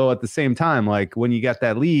part. Although at the same time, like when you got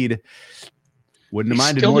that lead, wouldn't have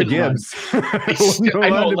minded more Gibbs. I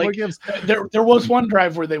know. Like there was one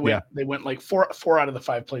drive where they went like four out of the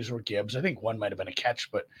 5 plays were Gibbs. I think one might have been a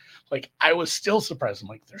catch, but like I was still surprised. I'm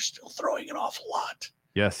like, they're still throwing an awful lot.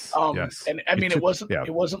 Yes. Yes. And I mean, it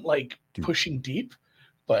wasn't like pushing deep,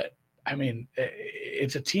 but I mean,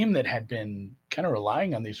 it's a team that had been kind of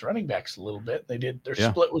relying on these running backs a little bit. Their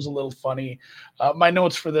split was a little funny. My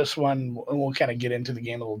notes for this one, and we'll kind of get into the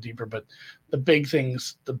game a little deeper, but the big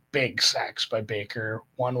things, the big sacks by Baker.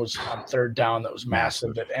 One was on 3rd down that was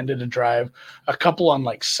massive. That ended a drive. A couple on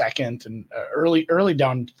like 2nd and early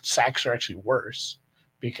down sacks are actually worse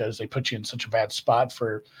because they put you in such a bad spot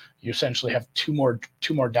for you essentially have two more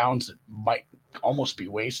downs that might almost be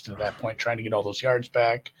wasted at that point trying to get all those yards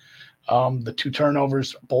back. The 2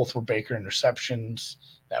 turnovers, both were Baker interceptions.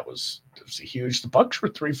 That was huge. The Bucs were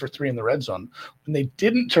 3 for 3 in the red zone. When they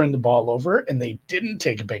didn't turn the ball over and they didn't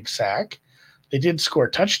take a big sack, they did score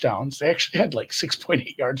touchdowns. They actually had like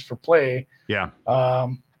 6.8 yards per play. Yeah.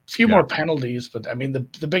 Few more penalties, but I mean,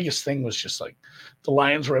 the biggest thing was just like the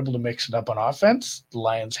Lions were able to mix it up on offense. The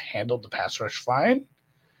Lions handled the pass rush fine,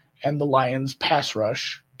 and the Lions pass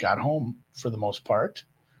rush got home for the most part.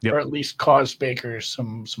 Or at least caused Baker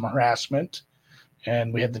some harassment.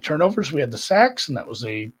 And we had the turnovers, we had the sacks, and that was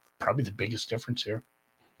probably the biggest difference here.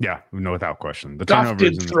 Yeah, no, without question. The Goff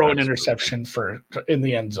did throw an interception in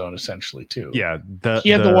the end zone, essentially, too. Yeah. He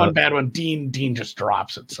had the one bad one. Dean just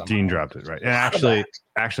drops it somehow. Dean dropped it, right. And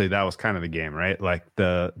actually, that was kind of the game, right? Like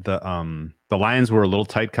the Lions were a little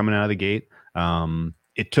tight coming out of the gate.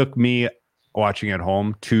 It took me watching at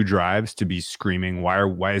home 2 drives to be screaming,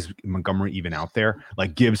 why is Montgomery even out there?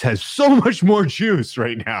 Like Gibbs has so much more juice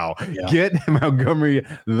right now. Yeah. Get Montgomery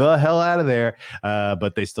the hell out of there.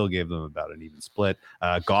 But they still gave them about an even split.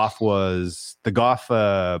 Goff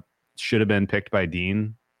should have been picked by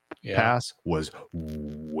Dean. Pass was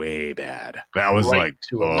way bad. That was that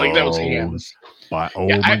was hands.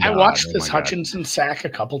 I watched this Hutchinson sack a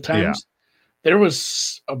couple times. Yeah. There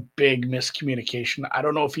was a big miscommunication. I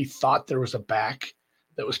don't know if he thought there was a back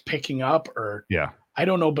that was picking up or I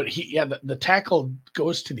don't know, but the tackle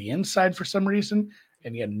goes to the inside for some reason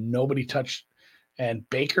and he had nobody touched. And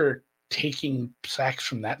Baker taking sacks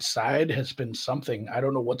from that side has been something. I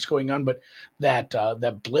don't know what's going on, but that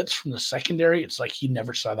blitz from the secondary, it's like he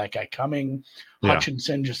never saw that guy coming. Yeah.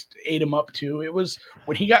 Hutchinson just ate him up too. It was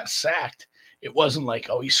when he got sacked, it wasn't like,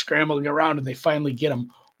 oh, he's scrambling around and they finally get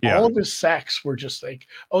him. Yeah. All of his sacks were just like,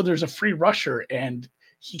 oh, there's a free rusher and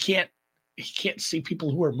he can't see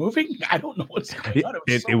people who are moving. I don't know what's going on.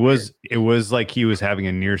 It was like he was having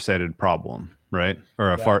a nearsighted problem, right?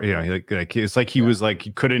 Or far, like it's like he was like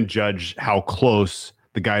he couldn't judge how close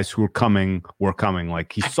the guys who were coming.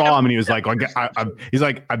 Like he saw him and he was like he's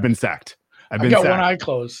like, I've been sacked. I've got one eye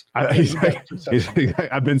closed.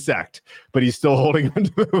 I've been sacked, but he's still holding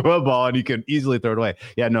onto the ball and he can easily throw it away.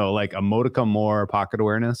 Yeah, no, like a modicum more pocket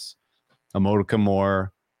awareness, a modicum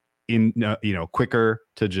more quicker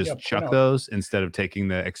to just chuck those instead of taking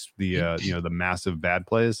the massive bad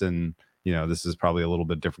plays. And this is probably a little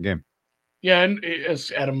bit different game. Yeah, and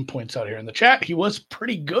as Adam points out here in the chat, he was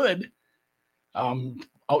pretty good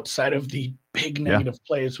outside of the big negative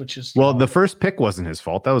plays, which is the first pick wasn't his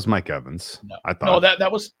fault. That was Mike Evans. I thought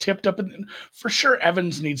that was tipped up, and for sure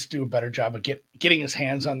Evans needs to do a better job of getting his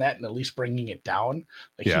hands on that and at least bringing it down.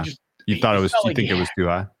 Like you thought it was? You think it was too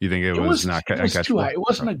high? You think it was not? It was too high. It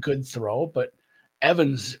wasn't a good throw, but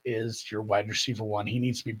Evans is your wide receiver one. He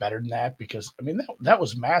needs to be better than that because I mean that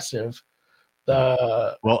was massive.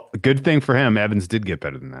 Good thing for him, Evans did get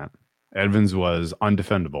better than that. Evans was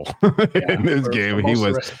undefendable in this game. He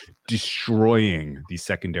was destroying the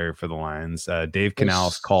secondary for the Lions. Dave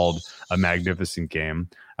Canales called a magnificent game.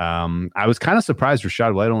 I was kind of surprised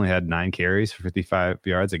Rachaad White only had 9 carries for 55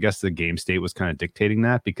 yards. I guess the game state was kind of dictating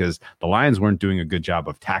that because the Lions weren't doing a good job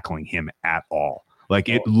of tackling him at all. Like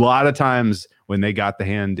a lot of times when they got the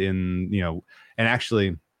hand in, and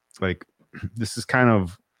actually like this is kind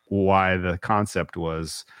of why the concept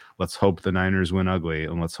was, let's hope the Niners win ugly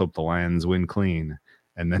and let's hope the Lions win clean.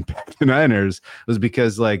 And then the Niners was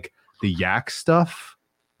because like the yak stuff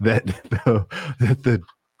that the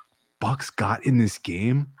Bucks got in this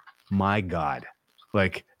game, my God,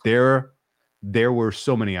 like there were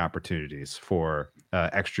so many opportunities for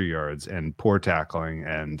extra yards and poor tackling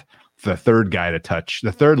and the third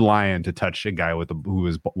lion to touch a guy who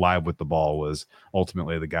was live with the ball was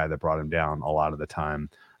ultimately the guy that brought him down a lot of the time.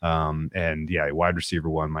 Wide receiver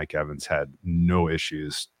one, Mike Evans had no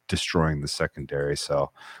issues destroying the secondary. So,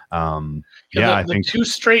 I think 2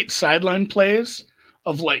 straight sideline plays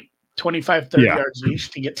of like 25, 30 yards each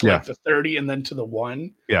to get to like the 30 and then to the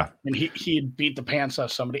 1. Yeah. And he beat the pants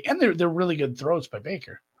off somebody. And they're really good throws by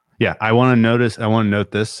Baker. Yeah. I want to note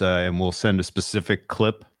this, and we'll send a specific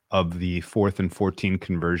clip of the 4th and 14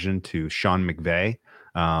 conversion to Sean McVay.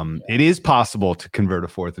 It is possible to convert a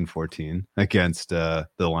 4th and 14 against the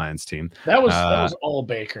Lions team. That was all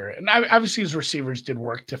Baker, and obviously his receivers did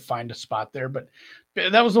work to find a spot there, but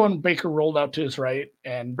that was the one Baker rolled out to his right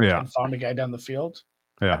and found a guy down the field.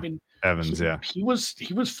 Yeah, I mean Evans. He was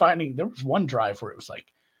finding. There was one drive where it was like,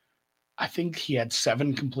 I think he had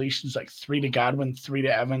 7 completions, like 3 to Godwin, 3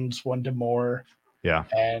 to Evans, 1 to Moore. Yeah.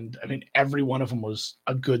 And I mean, every one of them was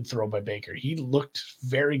a good throw by Baker. He looked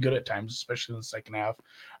very good at times, especially in the second half,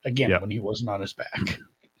 again, when he wasn't on his back.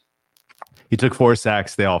 He took 4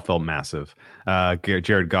 sacks. They all felt massive.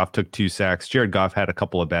 Jared Goff took 2 sacks. Jared Goff had a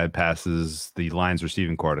couple of bad passes. The Lions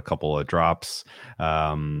receiving corps had a couple of drops.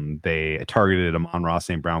 They targeted Amon-Ra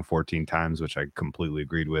St. Brown 14 times, which I completely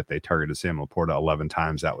agreed with. They targeted Sam Laporta 11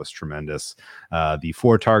 times. That was tremendous. The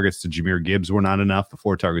 4 targets to Jahmyr Gibbs were not enough. The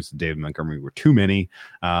 4 targets to David Montgomery were too many.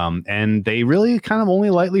 And they really kind of only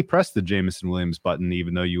lightly pressed the Jameson Williams button,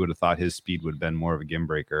 even though you would have thought his speed would have been more of a game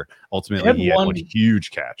breaker. Ultimately, he had one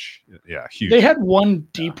huge catch. Yeah, huge. They had one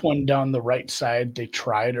deep one down the right side. They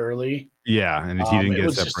tried early. Yeah, and he didn't get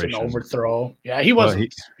a separation. It was just an overthrow. Yeah, he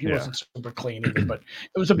wasn't super clean either, but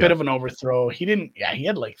it was a bit of an overthrow. He didn't. Yeah, he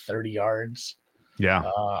had like 30 yards. Yeah.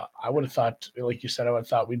 I would have thought, like you said, I would have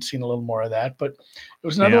thought we'd seen a little more of that. But it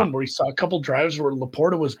was another one where we saw a couple drives where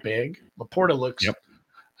Laporta was big. Laporta looks. Yep.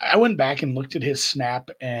 I went back and looked at his snap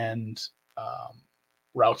and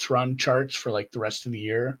routes run charts for like the rest of the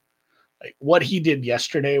year. Like what he did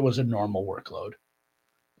yesterday was a normal workload.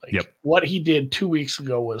 Like what he did 2 weeks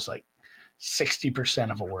ago was like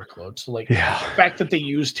 60% of a workload. So like the fact that they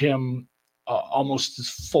used him almost as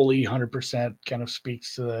fully 100% kind of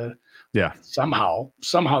speaks to the somehow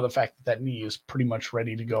the fact that knee is pretty much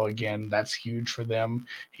ready to go again. That's huge for them.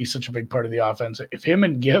 He's such a big part of the offense. If him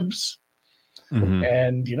and Gibbs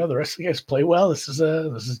and the rest of the guys play well, this is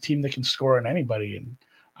a team that can score on anybody, and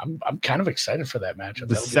I'm kind of excited for that matchup.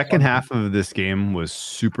 The second half of this game was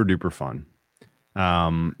super duper fun.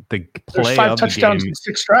 The play There's 5 touchdowns and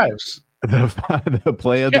 6 drives. The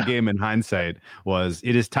play of the game in hindsight was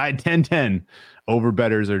it is tied 10-10. Over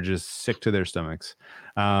bettors are just sick to their stomachs.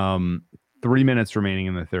 3 minutes remaining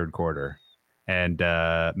in the third quarter. And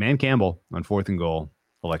Man Campbell on 4th and goal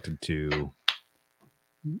elected to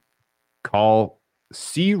call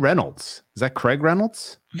C. Reynolds. Is that Craig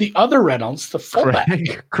Reynolds? The other Reynolds, the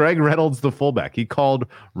fullback. Craig Reynolds, the fullback. He called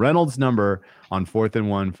Reynolds' number on 4th and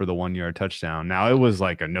 1 for the 1-yard touchdown. Now it was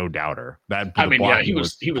like a no doubter. He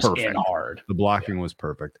was in hard. The blocking was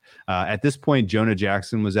perfect. At this point, Jonah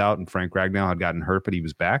Jackson was out and Frank Ragnow had gotten hurt, but he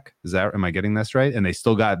was back. Am I getting this right? And they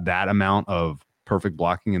still got that amount of perfect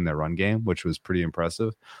blocking in their run game, which was pretty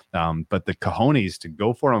impressive. But the cojones to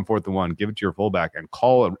go for it on 4th and 1, give it to your fullback and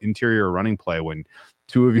call an interior running play when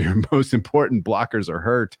two of your most important blockers are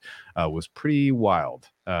hurt was pretty wild.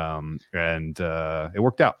 And it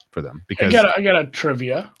worked out for them because I got a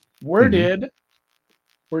trivia. Where did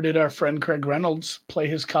our friend Craig Reynolds play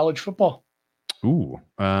his college football? Ooh,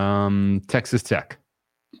 Texas Tech.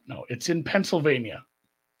 No, it's in Pennsylvania.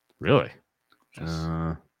 Really?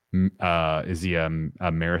 Yes. Is he a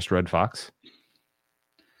Marist Red Fox?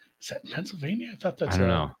 Is that in Pennsylvania? I thought that's I don't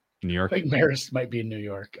know. New York. I think Marist might be in New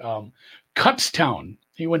York. Kutztown.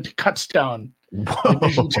 He went to Kutztown,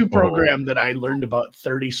 Division II program that I learned about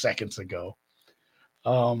 30 seconds ago.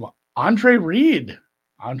 Andre Reed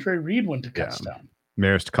went to Kutztown.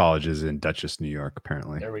 Marist College is in Dutchess, New York,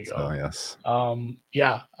 apparently. There we go. So, yes.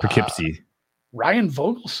 Poughkeepsie. Ryan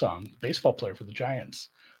Vogelsong, baseball player for the Giants.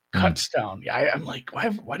 Kutztown. Yeah, I'm like,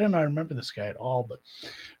 why don't I remember this guy at all? But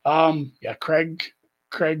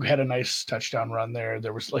Craig had a nice touchdown run there.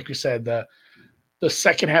 There was, like you said, the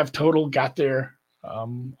second half total got there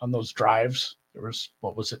on those drives. There was,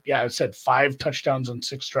 what was it? Yeah, it said 5 touchdowns on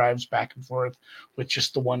 6 drives back and forth with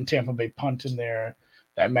just the one Tampa Bay punt in there.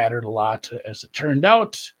 That mattered a lot. As it turned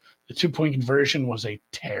out, the 2-point conversion was a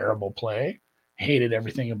terrible play. Hated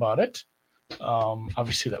everything about it.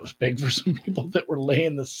 Obviously, that was big for some people that were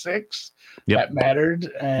laying the 6. Yep. That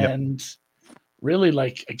mattered. And really,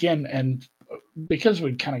 like, again, and because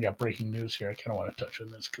we kind of got breaking news here, I kind of want to touch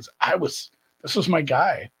on this because this was my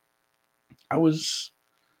guy. I was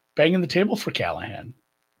banging the table for Callahan.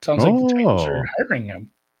 Sounds like the Titans are hiring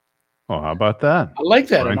him. Oh, how about that? I like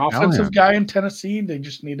that. An offensive guy in Tennessee. They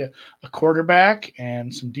just need a quarterback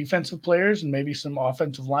and some defensive players and maybe some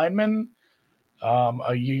offensive linemen.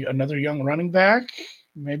 Another young running back,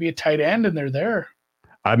 maybe a tight end, and they're there.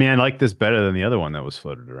 I mean, I like this better than the other one that was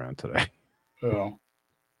floated around today. Oh.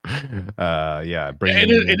 Yeah.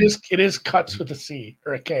 It is cuts with a C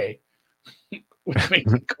or a K, which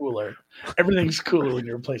makes it cooler. Everything's cooler when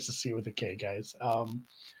you replace the C with a K, guys.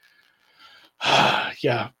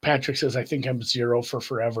 Yeah, Patrick says, I think I'm 0 for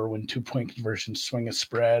forever when 2-point conversions swing a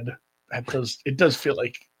spread. It does feel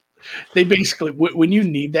like they basically, when you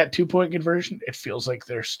need that 2-point conversion, it feels like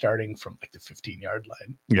they're starting from like the 15-yard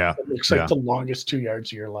line. Yeah. It looks like the longest 2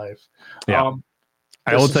 yards of your life. Yeah.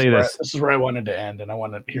 I will tell you this. This is where I wanted to end, and I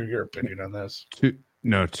want to hear your opinion on this.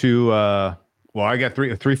 Well, I got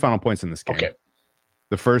three final points in this game. Okay.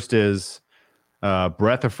 The first is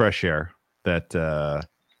breath of fresh air that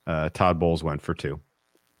Todd Bowles went for 2.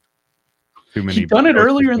 Too many. He'd done it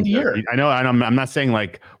earlier in the year. I know, and I'm not saying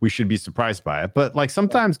like we should be surprised by it, but like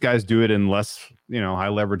sometimes guys do it in less, high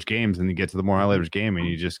leverage games, and you get to the more high leverage game, and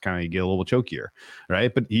you just kind of get a little chokier,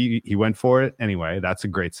 right? But he went for it anyway. That's a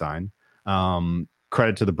great sign.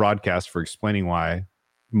 Credit to the broadcast for explaining why,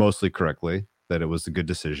 mostly correctly, that it was a good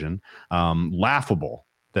decision. Laughable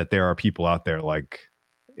that there are people out there like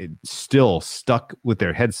still stuck with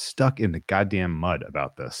their heads stuck in the goddamn mud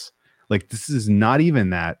about this. Like, this is not even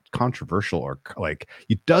that controversial, or like,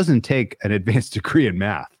 it doesn't take an advanced degree in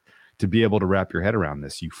math to be able to wrap your head around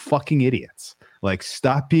this. You fucking idiots. Like,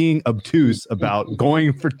 stop being obtuse about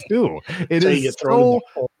going for 2. It is so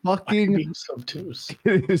fucking obtuse.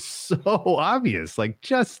 It is so obvious. Like,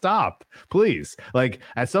 just stop, please. Like,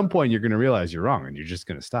 at some point you're going to realize you're wrong and you're just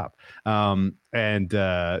going to stop. And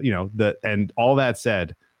all that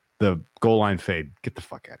said, the goal line fade, get the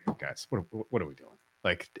fuck out of here, guys. What are we doing?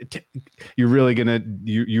 Like, you're really gonna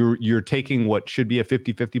you're taking what should be a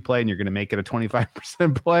 50-50 play and you're gonna make it a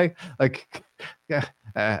 25% play. Like,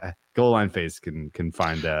 goal line phase can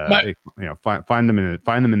find find them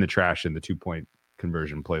in the trash in the 2-point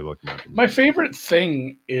conversion playbook. My favorite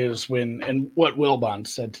thing is and what Wilbon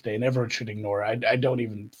said today, and everyone should ignore. I don't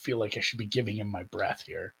even feel like I should be giving him my breath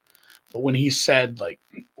here. But when he said, like,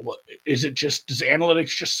 what is it? Does analytics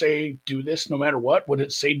just say do this no matter what? Would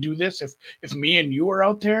it say do this if me and you are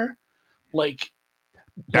out there? Like,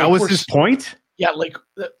 that was his point. Yeah, like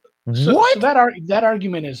what? So that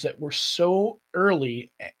argument is that we're so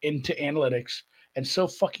early into analytics and so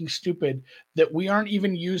fucking stupid that we aren't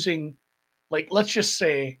even using, like, let's just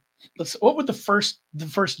say, what would the first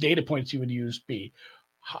data points you would use be?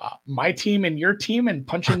 My team and your team, and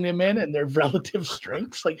punching them in and their relative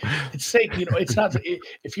strengths. Like, it's saying, it's not,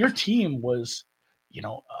 if your team was,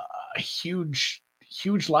 a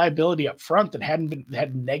huge liability up front that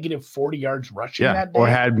had negative 40 yards rushing that day, or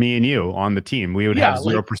had me and you on the team, we would have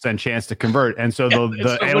 0% chance to convert. And so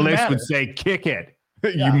the analytics would say, kick it.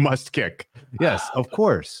 You must kick. Yes, of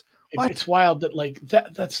course. It's wild that, like,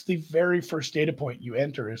 that's the very first data point you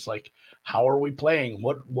enter is like, how are we playing?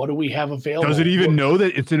 What do we have available? Does it even know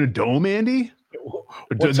that it's in a dome, Andy?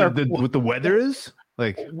 What the weather is?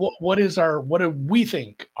 Like, what do we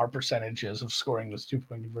think our percentage is of scoring this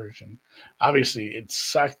 2-point conversion? Obviously, it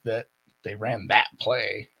sucked that they ran that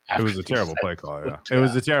play. It was a terrible play call. Yeah, it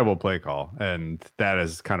was a terrible play call, and that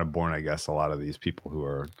is kind of born, I guess, a lot of these people who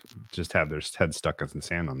are just have their head stuck in the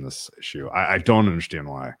sand on this issue. I don't understand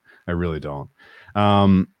why. I really don't.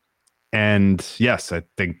 And yes, I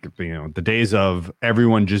think, the days of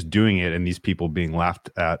everyone just doing it and these people being laughed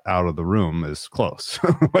at out of the room is close.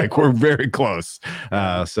 Like, we're very close.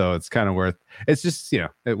 So it's kind of worth, it's just,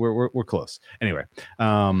 we're close. Anyway.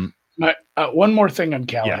 One more thing on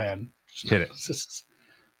Callahan. Yeah, hit it.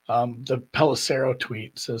 The Pelissero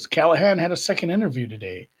tweet says, Callahan had a second interview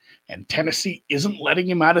today and Tennessee isn't letting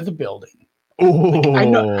him out of the building. Like, I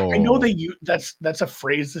know they use that's a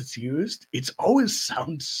phrase that's used. It's always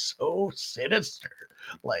sounds so sinister.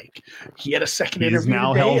 Like, he had a second interview. He's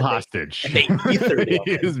now held hostage. And they ethered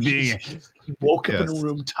him. He woke up in a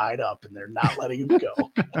room tied up, and they're not letting him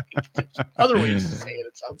go. Other ways to say it.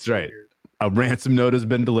 It sounds weird. A ransom note has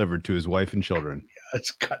been delivered to his wife and children. Yeah,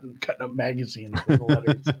 it's cutting up magazines with the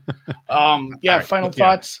letters. Final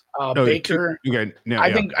thoughts. Baker.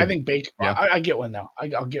 I think Baker. Yeah. I get one now.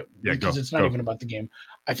 I'll get because it's not even about the game.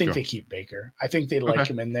 I think they keep Baker. I think they like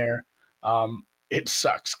him in there. It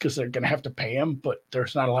sucks because they're going to have to pay him, but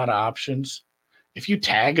there's not a lot of options. If you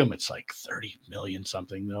tag him, it's like 30 million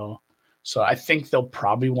something though. So I think they'll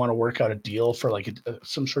probably want to work out a deal for like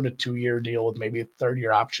some sort of 2-year deal with maybe a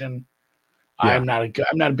 3rd-year option. Yeah. I'm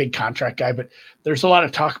not a big contract guy, but there's a lot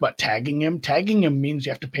of talk about tagging him. Tagging him means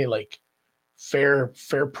you have to pay like fair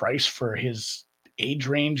price for his age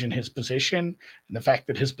range and his position, and the fact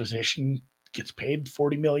that his position gets paid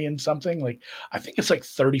 40 million something. Like, I think it's like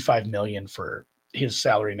 35 million for his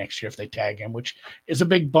salary next year if they tag him, which is a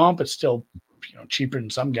big bump. It's still cheaper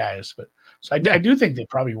than some guys, but so I do think they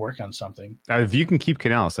probably work on something. If you can keep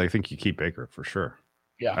Canales, I think you keep Baker for sure.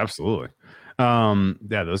 Yeah, absolutely.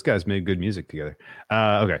 Those guys made good music together.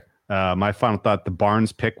 Okay. My final thought: the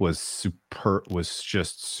Barnes pick was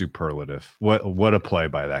just superlative. What a play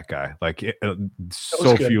by that guy! Like,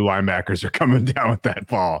 so few linebackers are coming down with that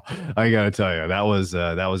ball. I gotta tell you, that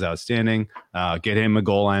was outstanding. Get him a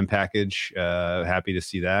goal line package. Happy to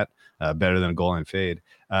see that. Better than a goal line fade.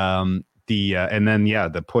 And then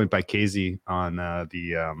the point by KZ on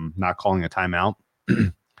the not calling a timeout.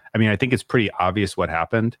 I mean, I think it's pretty obvious what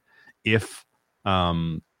happened. If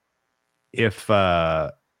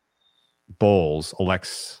Bowles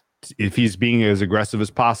elects, if he's being as aggressive as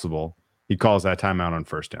possible, he calls that timeout on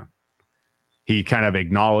first down. He kind of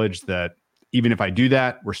acknowledged that even if I do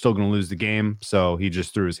that, we're still going to lose the game. So he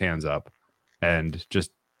just threw his hands up and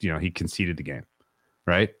just, he conceded the game,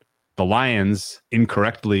 right? The Lions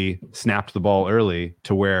incorrectly snapped the ball early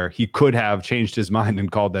to where he could have changed his mind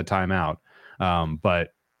and called that timeout. But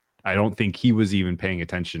I don't think he was even paying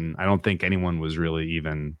attention. I don't think anyone was really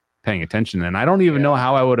even paying attention. And I don't even know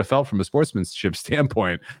how I would have felt from a sportsmanship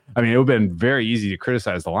standpoint. I mean, it would have been very easy to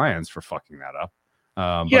criticize the Lions for fucking that up.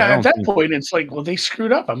 At that point, it's like, well, they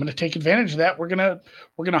screwed up. I'm going to take advantage of that. We're gonna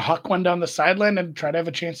huck one down the sideline and try to have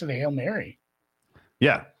a chance at a Hail Mary.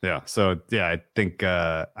 Yeah. So I think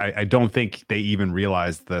I don't think they even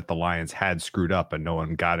realized that the Lions had screwed up, and no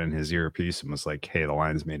one got in his earpiece and was like, "Hey, the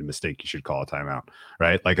Lions made a mistake. You should call a timeout."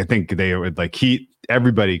 Right? Like, I think they would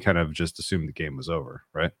everybody kind of just assumed the game was over.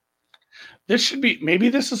 Right? Maybe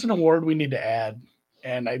this is an award we need to add,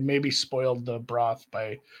 and I maybe spoiled the broth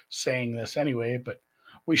by saying this anyway, but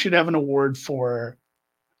we should have an award for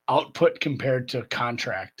output compared to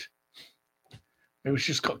contract. It was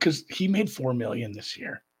just because he made $4 million this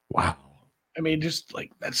year. Wow. I mean, just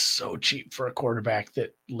like, that's so cheap for a quarterback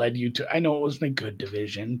that led you to, I know it wasn't a good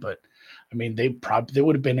division, but I mean, they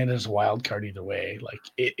would have been in as a wild card either way. Like,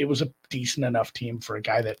 it was a decent enough team for a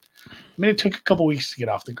guy that, I mean, it took a couple weeks to get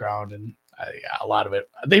off the ground, and a lot of it,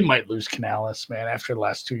 they might lose Canales, man, after the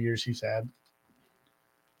last 2 years he's had.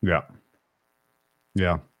 Yeah.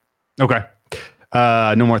 Okay.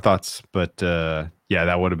 No more thoughts, but Yeah,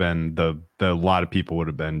 that would have been a lot of people would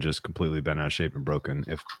have been just completely been out of shape and broken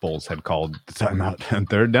if Bulls had called the timeout and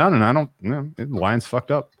third down. And I don't, the Lions fucked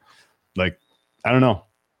up. Like, I don't know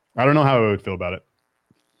how I would feel about it.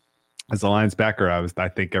 As a Lions backer, I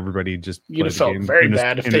think everybody just you'd have felt very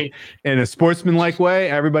bad if they in a sportsmanlike way.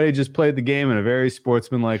 Everybody just played the game in a very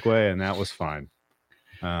sportsmanlike way, and that was fine.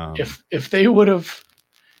 If they would have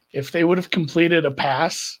completed a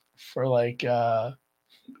pass for like to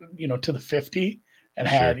the 50 and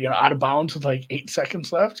had out of bounds with like 8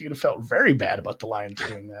 seconds left, you'd have felt very bad about the Lions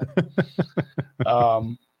doing that.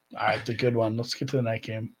 All right, the good one. Let's get to the night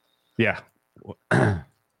game. Yeah,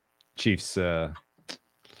 Chiefs.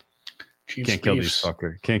 Can't kill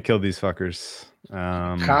these fuckers.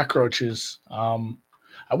 Cockroaches. I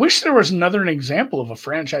wish there was an example of a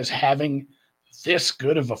franchise having this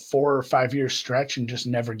good of a 4 or 5 year stretch and just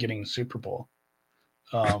never getting a Super Bowl.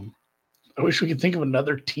 I wish we could think of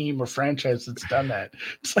another team or franchise that's done that.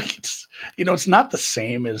 It's like it's not the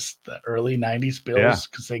same as the early 90s Bills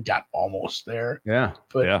because they got almost there. Yeah.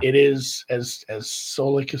 But it is, as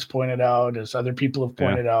Solik has pointed out, as other people have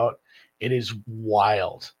pointed out, it is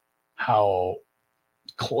wild how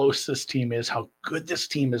close this team is, how good this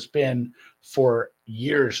team has been for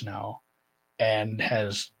years now and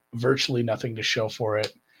has virtually nothing to show for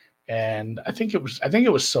it. And I think it was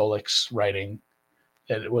Solik's writing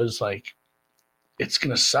that it was like, it's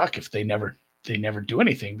going to suck if they never do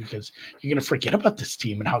anything because you're going to forget about this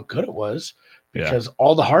team and how good it was because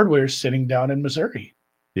all the hardware is sitting down in Missouri.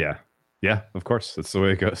 Yeah. Yeah, of course. That's the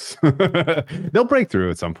way it goes. They'll break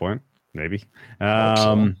through at some point, maybe.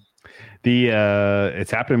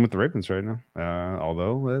 It's happening with the Ravens right now.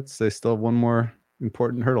 Although they still have one more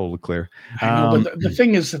important hurdle to clear. I know, but the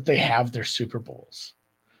thing is that they have their Super Bowls.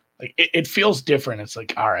 Like it feels different. It's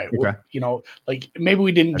like, all right, like maybe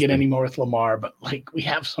we didn't get any more with Lamar, but like we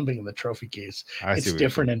have something in the trophy case. It's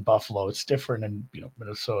different in Buffalo. It's different in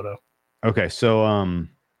Minnesota. Okay, so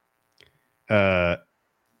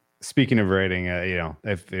speaking of writing,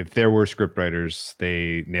 if there were script writers,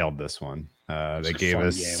 they nailed this one. They gave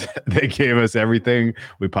us everything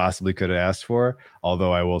we possibly could have asked for.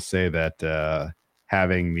 Although I will say that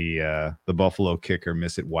having the Buffalo kicker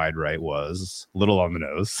miss it wide right was a little on the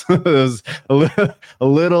nose. It was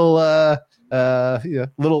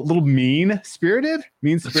little mean spirited.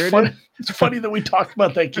 It's funny that we talked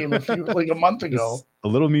about that game a month ago. It's a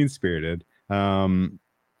little mean spirited. I'm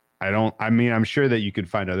sure that you could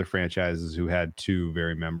find other franchises who had 2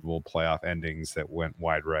 very memorable playoff endings that went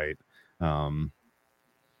wide right.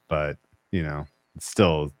 But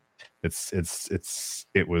still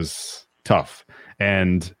it was tough.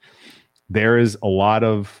 And there is a lot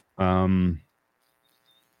of I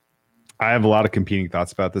have a lot of competing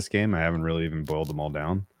thoughts about this game. I haven't really even boiled them all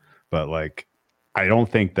down, but like I don't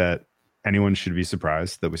think that anyone should be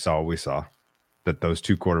surprised that we saw what we saw, that those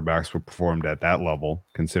 2 quarterbacks were performed at that level,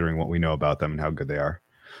 considering what we know about them and how good they are.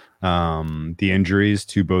 The injuries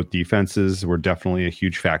to both defenses were definitely a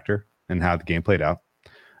huge factor in how the game played out.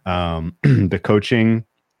 The coaching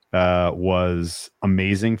was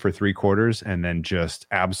amazing for 3 quarters, and then just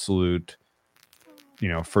absolute,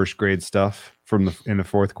 first grade stuff in the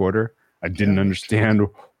fourth quarter. I didn't understand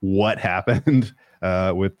what happened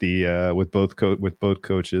with both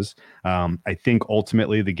coaches. I think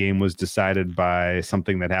ultimately the game was decided by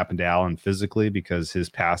something that happened to Allen physically, because his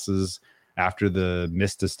passes after the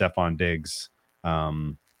miss to Stephon Diggs,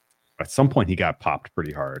 at some point he got popped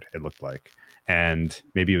pretty hard, it looked like. And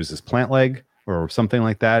maybe it was his plant leg or something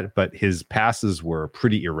like that, but his passes were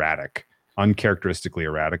pretty erratic, uncharacteristically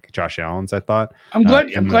erratic. Josh Allen's, I thought. I'm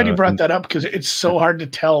glad you brought that up, because it's so hard to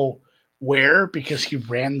tell where, because he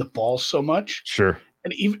ran the ball so much. Sure.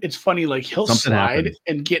 And even, it's funny, like he'll slide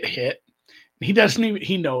and get hit. He doesn't even,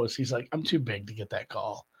 he knows, he's like, I'm too big to get that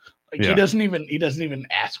call. Like he doesn't even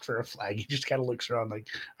ask for a flag. He just kind of looks around like,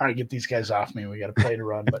 all right, get these guys off me. We got a play to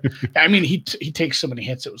run. But I mean, he takes so many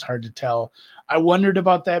hits, it was hard to tell. I wondered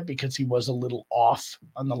about that because he was a little off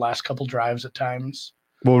on the last couple drives at times.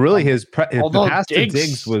 Well, really, although the pass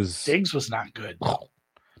Diggs was not good.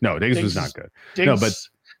 No, Diggs was not good. Diggs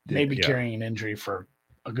maybe carrying an injury for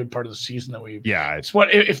a good part of the season that we. Yeah, it's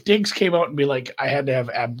what if Diggs came out and be like, I had to have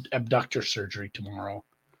abductor surgery tomorrow.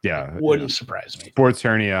 Yeah, wouldn't surprise me. Sports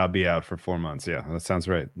hernia, I'll be out for 4 months. Yeah, that sounds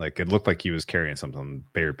right. Like it looked like he was carrying something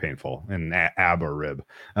very painful, an ab or rib.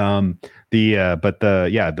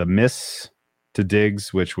 The miss to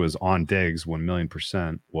Diggs, which was on Diggs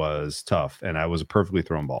 1,000,000%, was tough, and I was a perfectly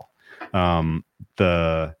thrown ball.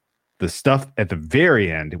 The stuff at the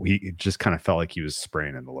very end, it just kind of felt like he was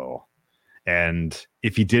spraying it a little. And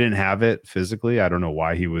if he didn't have it physically, I don't know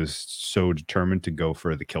why he was so determined to go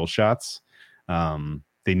for the kill shots.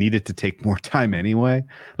 They needed to take more time anyway.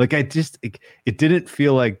 Like it didn't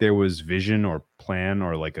feel like there was vision or plan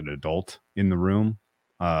or like an adult in the room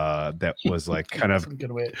that was like kind of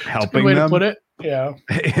helping them. To put it. Yeah.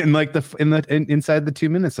 And like inside the 2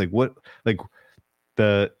 minutes, like what, like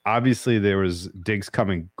obviously there was Diggs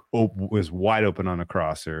coming, was wide open on a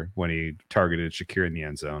crosser when he targeted Shakir in the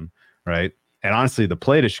end zone. Right. And honestly, the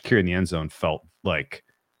play to Shakir in the end zone felt like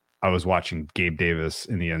I was watching Gabe Davis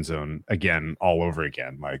in the end zone again, all over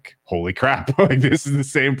again. Like, holy crap. Like, this is the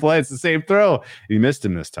same play. It's the same throw. He missed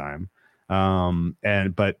him this time.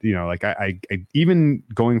 But you know, like I even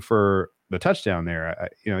going for the touchdown there,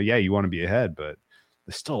 yeah, you want to be ahead, but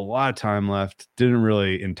there's still a lot of time left. Didn't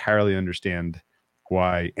really entirely understand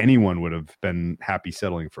why anyone would have been happy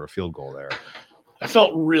settling for a field goal there. I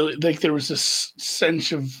felt really like there was this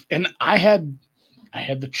sense of, and I had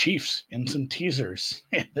the Chiefs in some teasers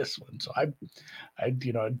in this one. So I'd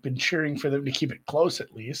been cheering for them to keep it close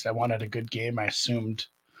at least. I wanted a good game. I assumed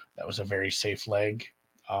that was a very safe leg.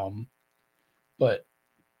 But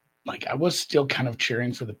like I was still kind of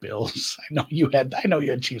cheering for the Bills. I know you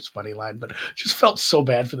had Chiefs money line, but it just felt so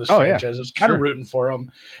bad for this franchise. I was kind of rooting for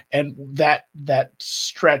them. And that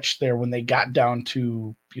stretch there when they got down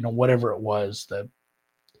to, whatever it was,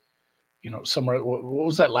 somewhere, what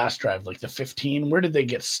was that last drive? Like the 15? Where did they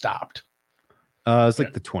get stopped? It's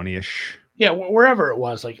like the 20-ish. Yeah, wherever it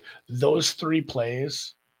was. Like those 3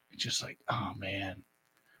 plays, just like, oh man,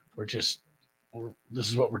 this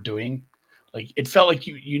is what we're doing. Like it felt like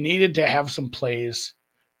you needed to have some plays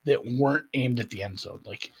that weren't aimed at the end zone.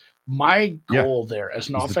 Like my goal there as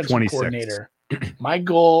an offensive coordinator, my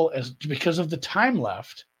goal is, because of the time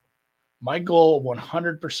left, my goal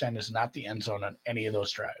 100% is not the end zone on any of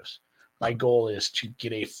those drives. My goal is to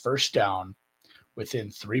get a first down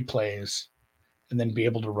within 3 plays and then be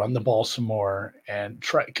able to run the ball some more and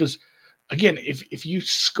try. Because, again, if you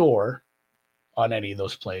score on any of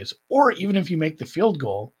those plays, or even if you make the field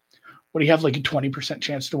goal, what do you have, like a 20%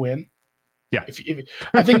 chance to win? Yeah.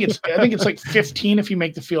 I think it's like 15 if you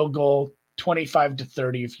make the field goal, 25 to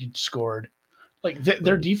 30 if you scored. Like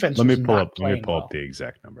their defense. Let me pull up the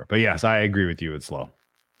exact number. But yes, I agree with you. It's low.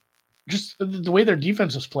 Just the way their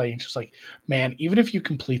defense was playing, just like, man, even if you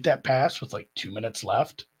complete that pass with like 2 minutes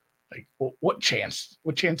left, like what chance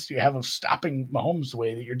do you have of stopping Mahomes the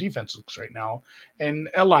way that your defense looks right now? And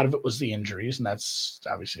a lot of it was the injuries, and that's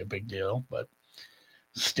obviously a big deal, but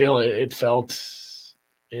still it felt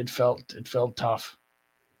tough.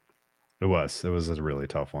 It was a really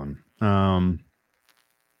tough one.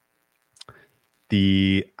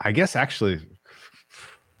 I guess actually,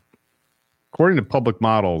 according to public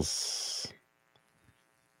models,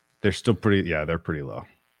 they're still they're pretty low.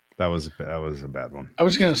 That was a bad one. I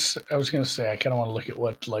was gonna say I kind of want to look at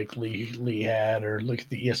what like Lee had, or look at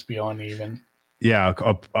the ESPN even. Yeah,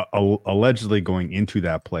 allegedly going into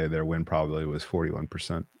that play, their win probably was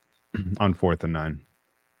 41% on 4th and 9,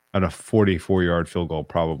 and a 44-yard field goal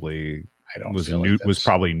probably was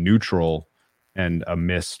probably neutral, and a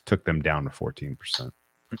miss took them down to 14%.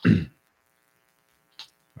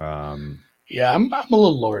 Yeah, I'm a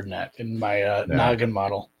little lower than that in my noggin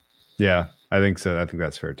model. Yeah, I think so. I think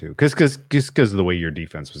that's fair too. Because of the way your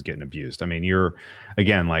defense was getting abused. I mean, you're,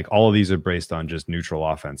 again, like all of these are based on just neutral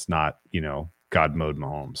offense, not, God mode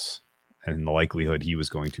Mahomes, and the likelihood he was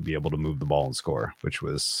going to be able to move the ball and score, which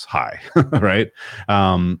was high, right?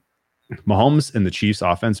 Mahomes and the Chiefs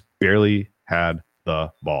offense barely had the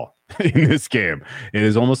ball in this game. It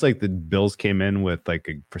is almost like the Bills came in with like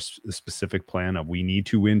a specific plan of, we need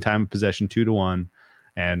to win time of possession 2-1,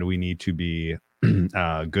 and we need to be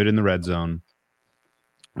good in the red zone.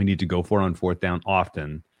 We need to go for it on 4th down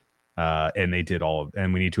often. And they did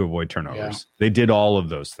and we need to avoid turnovers. Yeah. They did all of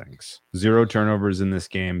those things. 0 turnovers in this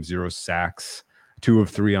game, 0 sacks, 2 of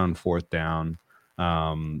 3 on 4th down,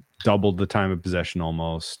 doubled the time of possession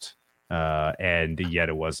almost. And yet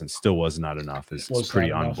it still was not enough. It's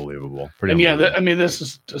pretty unbelievable. This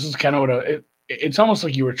is kind of what it's almost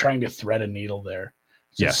like you were trying to thread a needle there.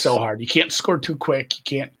 It's so hard. You can't score too quick.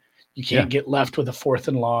 You can't get left with a 4th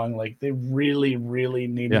and long. Like they really, really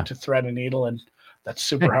needed to thread a needle, and that's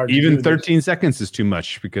super hard. Even 13 seconds is too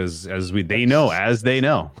much, because they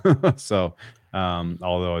know. So,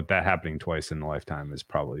 although that happening twice in a lifetime is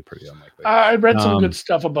probably pretty unlikely. I read some good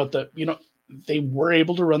stuff about they were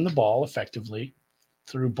able to run the ball effectively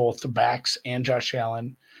through both the backs and Josh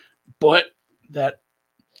Allen, but that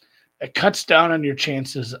it cuts down on your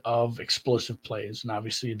chances of explosive plays. And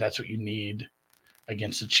obviously that's what you need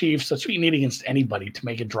against the Chiefs. That's what you need against anybody to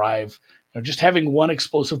make a drive. Just having one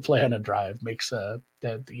explosive play on a drive makes the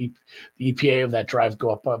EPA of that drive go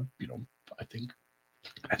up, I think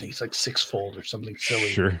I think it's like six-fold or something silly.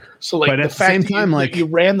 Sure. So like but the at the fact same that time, like you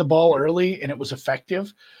ran the ball early and it was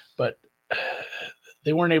effective, but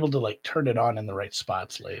they weren't able to like turn it on in the right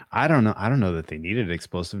spots late. I don't know that they needed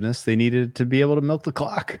explosiveness. They needed to be able to milk the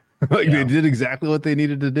clock. They did exactly what they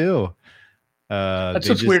needed to do. That's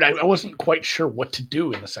what's weird. I wasn't quite sure what to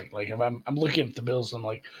do in the second. Like if I'm looking at the Bills, I'm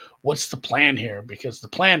like, what's the plan here? Because the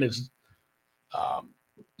plan is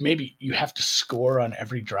maybe you have to score on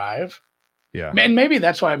every drive. Yeah. And maybe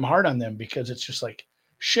that's why I'm hard on them, because it's just like,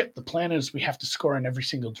 shit, the plan is we have to score on every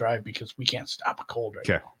single drive because we can't stop a cold right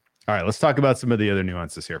now. All right, let's talk about some of the other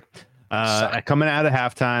nuances here. Coming out of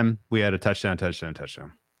halftime, we had a touchdown.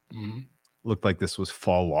 Mm-hmm. Looked like this was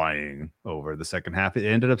falling over the second half. It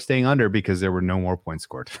ended up staying under because there were no more points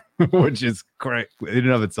scored, which is great in and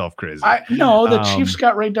of itself crazy. The Chiefs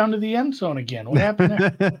got right down to the end zone again. What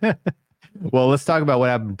happened there? Well, let's talk about what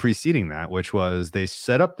happened preceding that, which was they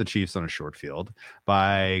set up the Chiefs on a short field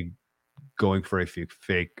by going for a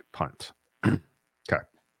fake punt. Okay.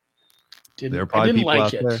 There are probably people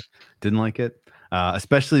out there didn't like it,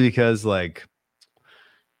 especially because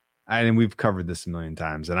and we've covered this a million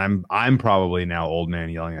times, and I'm probably now old man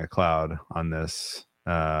yelling at a cloud on this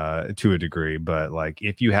to a degree, but like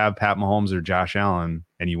if you have Pat Mahomes or Josh Allen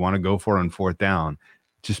and you want to go for it on fourth down,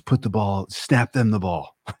 just snap them the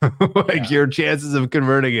ball. Your chances of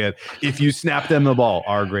converting it, if you snap them the ball,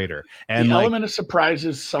 are greater. And the element of surprise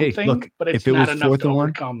is something, but it's not enough to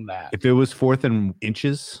overcome that. If it was fourth and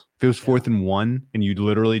inches, if it was fourth and one, and you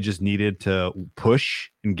literally just needed to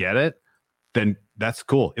push and get it, then that's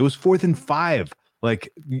cool. It was 4th and 5.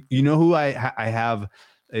 Like, you know who I have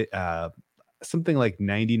something like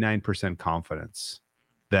 99% confidence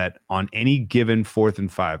that on any given 4th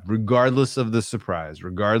and 5, regardless of the surprise,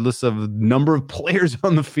 regardless of the number of players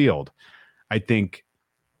on the field, I think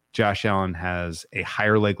Josh Allen has a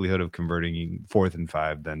higher likelihood of converting 4th and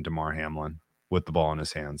 5 than Damar Hamlin with the ball in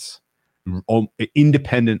his hands,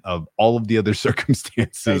 independent of all of the other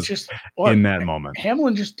circumstances in that moment.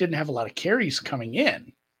 Hamlin just didn't have a lot of carries coming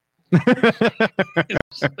in.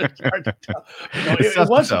 It's hard to tell. It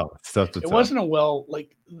wasn't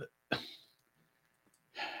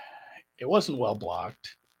it wasn't well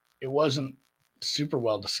blocked. It wasn't super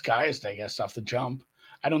well disguised, I guess, off the jump.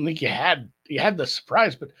 I don't think you had the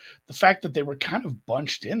surprise, but the fact that they were kind of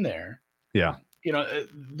bunched in there. Yeah.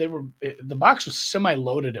 The box was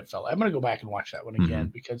semi-loaded. It felt. I'm going to go back and watch that one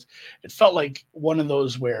again because it felt like one of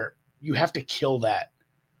those where you have to kill that.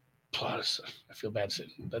 Plus, I feel bad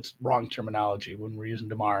saying that's wrong terminology when we're using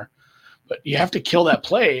Damar, but you have to kill that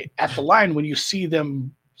play at the line when you see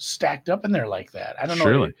them stacked up in there like that. I don't know.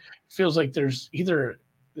 Surely. It feels like there's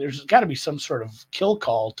got to be some sort of kill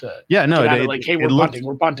call to hey,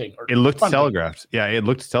 we're bunting. It looked telegraphed. Yeah, it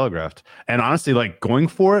looked telegraphed. And honestly, like going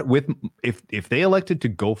for it with if they elected to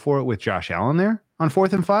go for it with Josh Allen there on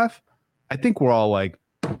 4th and 5, I think we're all like,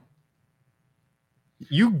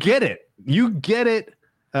 you get it.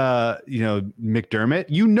 McDermott,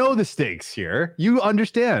 the stakes here. You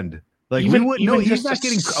understand. Like he's not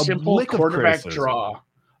getting a simple quarterback draw.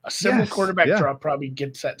 A simple quarterback draw probably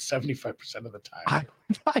gets that 75% of the time.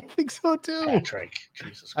 I think so too. Patrick,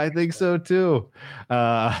 Jesus Christ, I think so too.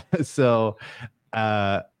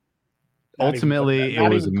 Ultimately, it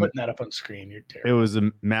was putting that up on screen. You're terrible. It was a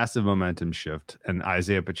massive momentum shift, and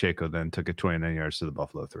Isaiah Pacheco then took it 29 yards to the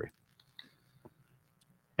Buffalo 3.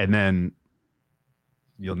 And then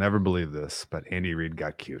you'll never believe this, but Andy Reid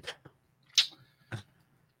got cute.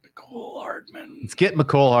 Mecole Hardman. Let's get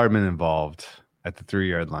Mecole Hardman involved at the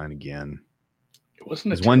 3-yard line again. It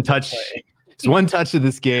wasn't his one touch. It's one touch of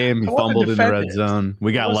this game. He fumbled in the red zone.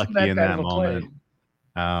 We got lucky in that moment.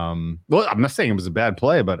 Well, I'm not saying it was a bad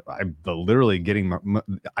play, but literally getting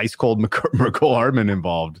ice cold Mecole Hardman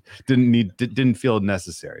involved didn't feel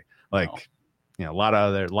necessary. A lot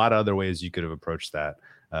of other ways you could have approached that,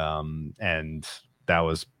 and that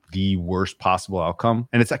was the worst possible outcome.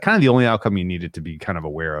 And it's kind of the only outcome you needed to be kind of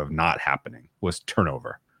aware of not happening was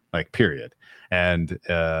turnover, period. And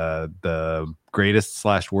the greatest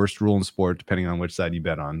 / worst rule in sport, depending on which side you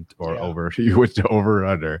bet on over or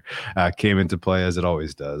under, came into play as it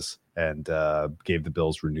always does, and gave the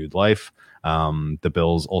Bills renewed life. The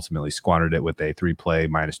Bills ultimately squandered it with a 3-play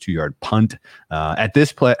 -2-yard punt. At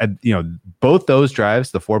this play, both those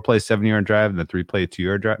drives, the 4-play 7-yard drive and the 3-play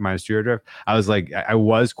 -2-yard drive, I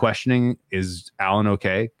was questioning, is Allen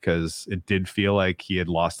okay? Because it did feel like he had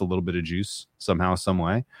lost a little bit of juice somehow, some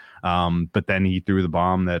way. But then he threw the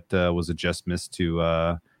bomb that was a just miss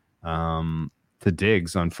to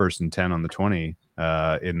Diggs on 1st and 10 on the 20.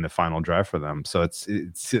 in the final drive for them. So it's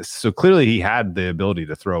so clearly he had the ability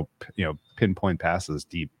to throw, pinpoint passes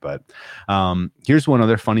deep. But here's one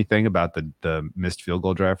other funny thing about the missed field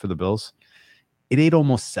goal drive for the Bills. It ate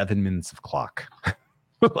almost 7 minutes of clock.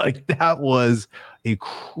 Like that was a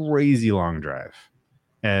crazy long drive.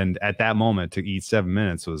 And at that moment, to eat 7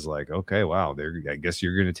 minutes was like, okay, wow, I guess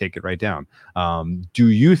you're going to take it right down. Do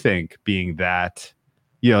you think being that,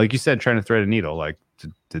 like you said, trying to thread a needle, like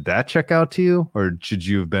did that check out to you? Or should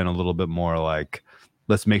you have been a little bit more like,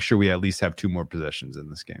 let's make sure we at least have 2 more possessions in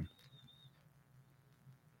this game?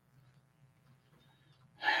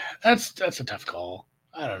 That's a tough call.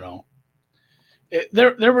 I don't know.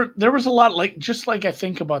 There was a lot, like, just like I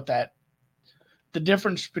think about that, the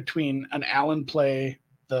difference between an Allen play,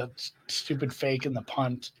 the stupid fake, and the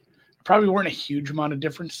punt probably weren't a huge amount of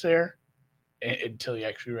difference there until you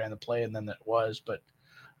actually ran the play, and then that was. But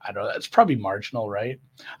I don't know. That's probably marginal, right?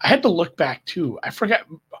 I had to look back too. I forgot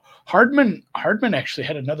Hardman actually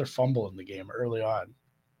had another fumble in the game early on.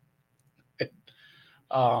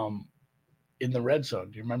 In the red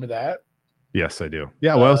zone. Do you remember that? Yes, I do.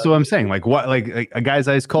 Yeah, well, that's what I'm saying. Like what? Like a guy's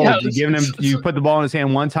ice cold. Yeah, you put the ball in his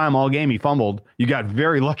hand one time all game. He fumbled. You got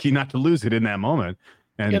very lucky not to lose it in that moment.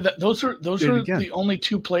 And yeah, those are the only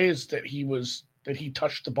 2 plays that he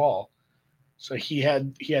touched the ball. So he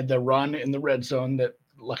had the run in the red zone that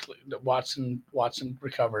luckily that Watson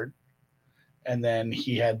recovered, and then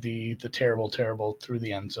he had the terrible through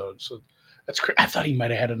the end zone. So that's I thought he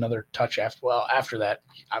might have had another touch after. Well, after that,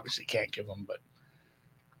 he obviously can't give him, but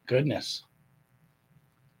goodness.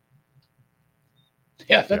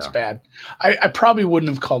 Yeah, that's bad. I probably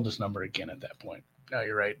wouldn't have called this number again at that point. No,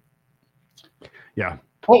 you're right. Yeah.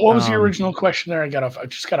 What was the original question there? I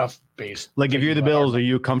just got off base. Like, if you're the Bills, are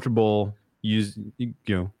you comfortable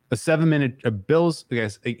a 7 minute Bills? I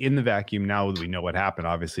guess in the vacuum. Now that we know what happened,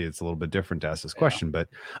 obviously it's a little bit different to ask this question. But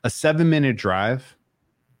a 7 minute drive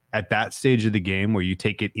at that stage of the game, where you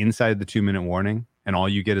take it inside the 2 minute warning and all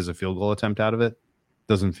you get is a field goal attempt out of it,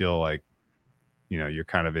 doesn't feel like you're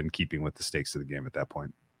kind of in keeping with the stakes of the game at that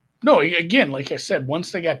point. No, again, like I said,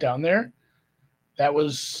 once they got down there, that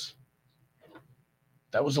was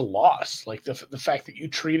a loss. Like the fact that you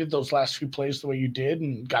treated those last few plays the way you did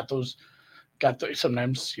and got those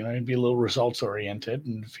sometimes, he'd be a little results oriented.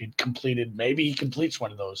 And if maybe he completes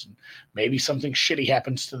one of those, and maybe something shitty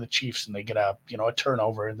happens to the Chiefs and they get a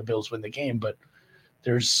turnover and the Bills win the game. But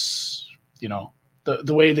there's,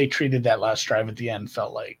 the way they treated that last drive at the end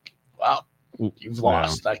felt like, wow, you've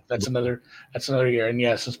lost. Like that's another year. And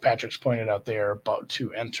yes, as Patrick's pointed out, they are about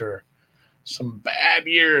to enter some bad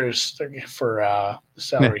years for the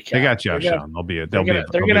salary cap. They got Josh Allen.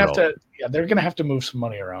 They're gonna have to move some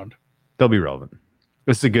money around. They'll be relevant.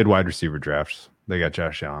 This is a good wide receiver draft. They got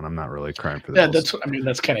Josh Allen. I'm not really crying for that. Yeah,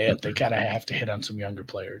 that's kind of it. They kind of have to hit on some younger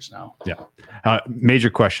players now. Yeah.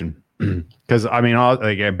 Major question, because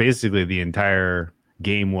basically the entire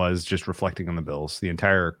game was just reflecting on the Bills. The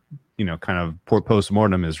entire kind of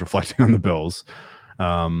post-mortem is reflecting on the Bills.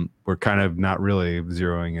 We're kind of not really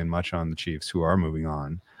zeroing in much on the Chiefs, who are moving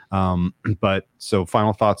on. But so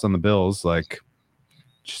final thoughts on the Bills, like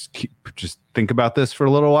just think about this for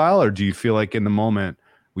a little while, or do you feel like in the moment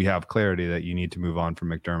we have clarity that you need to move on from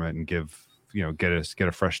McDermott and get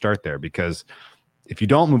a fresh start there? Because if you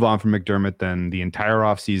don't move on from McDermott, then the entire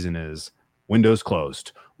offseason is windows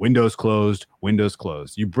closed.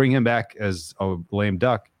 You bring him back as a lame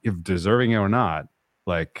duck, if deserving it or not,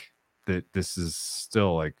 like this is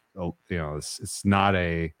still like, it's not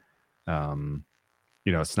a,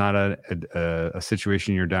 it's not a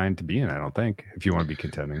situation you're dying to be in. I don't think, if you want to be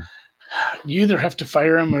contending. You either have to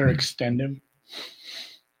fire him or extend him.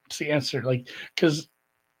 It's the answer. Like, because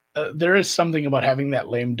there is something about having that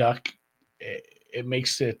lame duck. It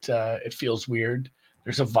makes it feels weird.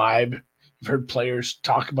 There's a vibe. I've heard players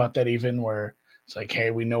talk about that even, where it's like, hey,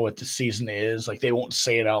 we know what the season is. Like, they won't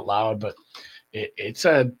say it out loud, but it's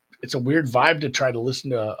a weird vibe to try to listen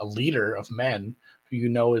to a leader of men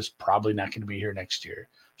who is probably not going to be here next year.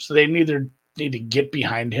 So they either need to get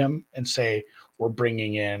behind him and say, we're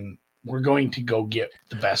going to go get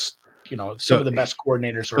the best, some of the best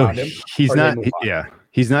coordinators around him.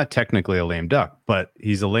 He's not technically a lame duck, but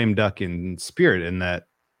he's a lame duck in spirit, in that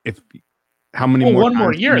how many more one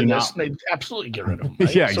more year in this, they absolutely get rid of him.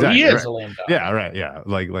 Right? Yeah, exactly. So he is a lame duck. Yeah, right. Yeah,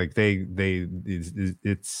 like it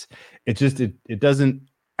doesn't.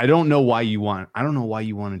 I don't know why you want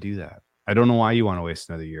to do that. I don't know why you want to waste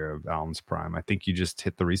another year of Allen's prime. I think you just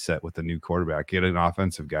hit the reset with a new quarterback, get an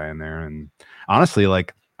offensive guy in there, and honestly,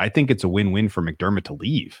 like, I think it's a win-win for McDermott to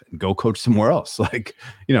leave and go coach somewhere else. Like,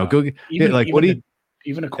 go even a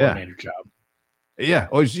coordinator job. Yeah.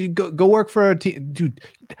 Or you go work for a team, dude.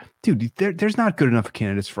 There's not good enough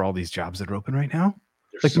candidates for all these jobs that are open right now.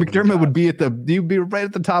 There's Like so many McDermott would jobs. you'd be right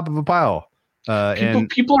at the top of a pile.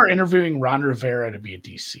 People are interviewing Ron Rivera to be a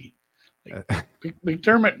DC. Like,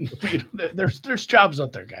 McDermott, there's jobs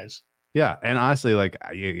out there, guys. Yeah, and honestly, like,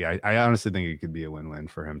 I honestly think it could be a win-win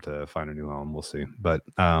for him to find a new home. We'll see, but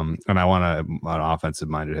and I want an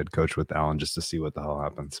offensive-minded head coach with Allen just to see what the hell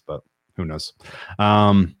happens. But who knows?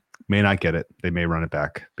 May not get it. They may run it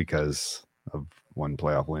back because of one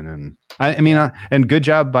playoff win, and and good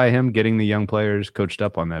job by him getting the young players coached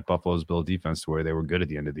up on that Buffalo's Bill defense to where they were good at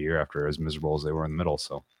the end of the year after as miserable as they were in the middle.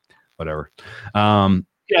 So, whatever.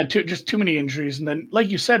 Yeah, just too many injuries, and then, like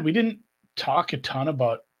you said, we didn't talk a ton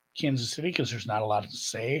about Kansas City because there's not a lot to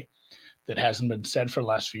say that hasn't been said for the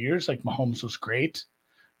last few years. Like Mahomes was great.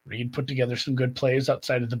 Reed put together some good plays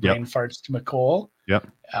outside of the brain farts to McCole. Yep.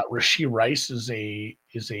 Rashee Rice is a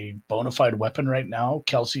bona fide weapon right now.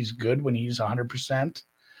 Kelsey's good when he's 100%,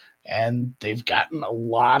 and they've gotten a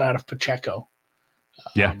lot out of Pacheco.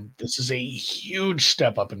 This is a huge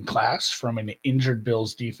step up in class from an injured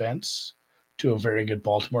Bills defense to a very good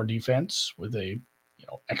Baltimore defense with a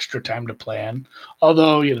extra time to plan.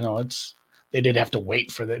 Although they did have to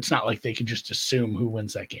wait for that. It's not like they could just assume who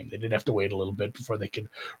wins that game. They did have to wait a little bit before they could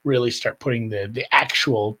really start putting the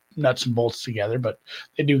actual nuts and bolts together. But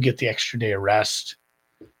they do get the extra day of rest,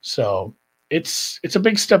 so it's a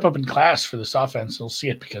big step up in class for this offense. We'll see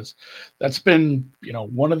it because that's been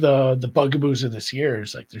one of the bugaboos of this year.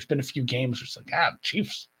 Is like there's been a few games where it's like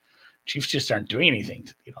Chiefs just aren't doing anything.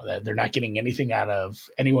 They're not getting anything out of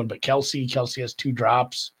anyone but Kelsey. Kelsey has 2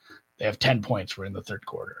 drops. They have 10 points. We're in the third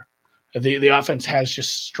quarter. The offense has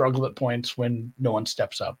just struggled at points when no one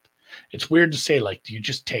steps up. It's weird to say, like, do you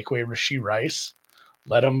just take away Rashee Rice,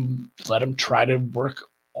 let him try to work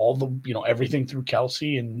all the everything through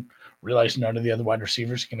Kelsey and realize none of the other wide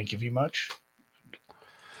receivers are going to give you much?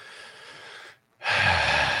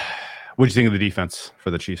 What do you think of the defense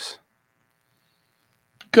for the Chiefs?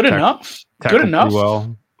 Good enough. Good enough.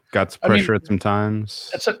 Well, got some pressure at some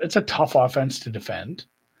times. It's a tough offense to defend.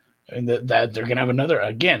 And that they're going to have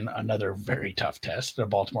another very tough test. The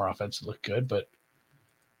Baltimore offense looked good, but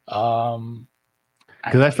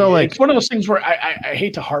because I felt like it's one of those things where I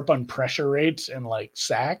hate to harp on pressure rates and like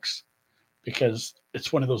sacks because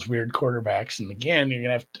it's one of those weird quarterbacks. And again, you're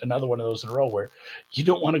going to have another one of those in a row where you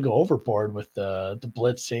don't want to go overboard with the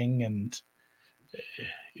blitzing and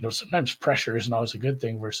sometimes pressure isn't always a good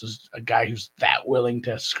thing versus a guy who's that willing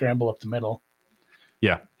to scramble up the middle.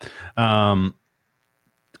 Yeah.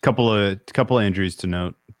 Couple of injuries to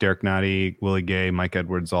note. Derek Nottie, Willie Gay, Mike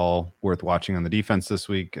Edwards, all worth watching on the defense this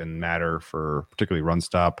week and matter for particularly run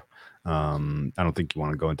stop. I don't think you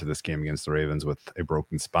want to go into this game against the Ravens with a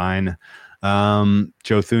broken spine. Joe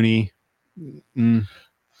Thuney.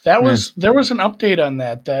 There was an update on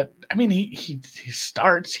that. He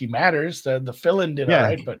starts, he matters. The fill-in did all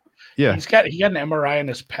right, but he got an MRI in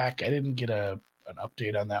his pec. I didn't get an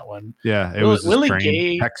update on that one. Yeah, it was Willie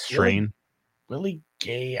Gay, pec strain. Willie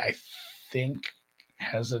Gay, I think,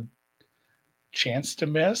 has a chance to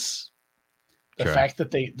miss. The fact that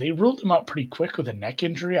they ruled him out pretty quick with a neck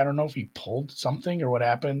injury. I don't know if he pulled something or what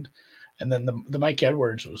happened. And then the Mike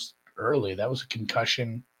Edwards was early. That was a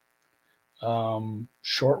concussion.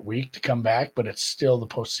 Short week to come back, but it's still the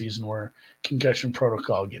postseason where concussion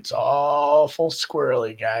protocol gets awful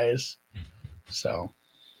squirrely, guys. So,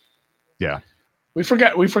 yeah, we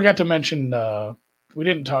forgot to mention. We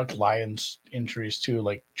didn't talk Lions injuries too.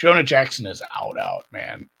 Like Jonah Jackson is out,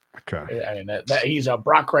 man. Okay, I mean that he's out.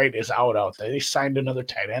 Brock Wright is out. They signed another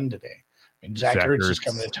tight end today. I mean Zach Ertz is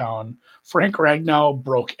coming to town. Frank Ragnow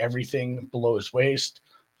broke everything below his waist.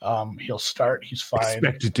 He'll start. He's fine.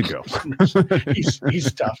 Expected to go.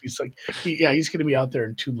 he's tough. He's like, he's going to be out there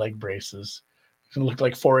in 2 leg braces. He's going to look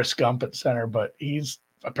like Forrest Gump at center, but he's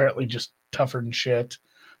apparently just tougher than shit.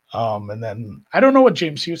 And then I don't know what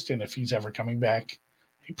James Houston, if he's ever coming back.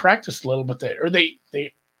 He practiced a little bit there, or they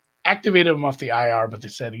activated him off the IR, but they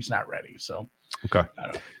said he's not ready. So okay.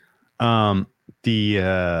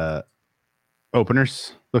 The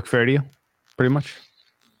openers look fair to you, pretty much.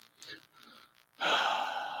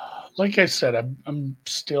 Like I said, I'm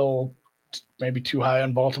still maybe too high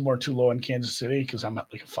on Baltimore, too low in Kansas City because I'm at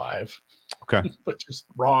like a 5. Okay, but just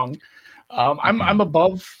wrong. I'm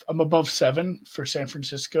above 7 for San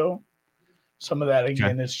Francisco. Some of that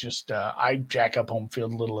again is just I jack up home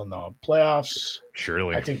field a little in the playoffs.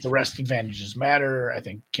 Surely, I think the rest advantages matter. I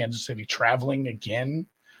think Kansas City traveling again,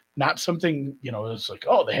 not something it's like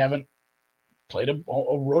they haven't played a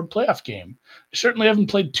road playoff game. They certainly haven't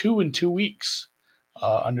played 2 in 2 weeks.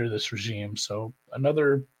 Under this regime. So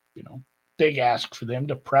another, big ask for them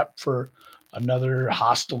to prep for another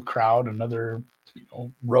hostile crowd, another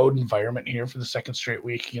road environment here for the second straight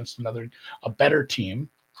week against a better team.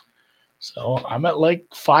 So I'm at like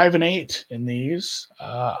 5-8 in these.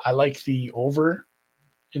 I like the over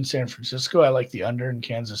in San Francisco. I like the under in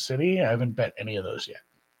Kansas City. I haven't bet any of those yet.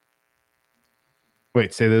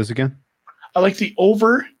 Wait, say those again. I like the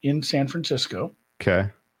over in San Francisco. Okay.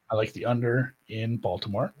 I like the under in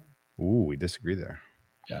Baltimore. Ooh, we disagree there.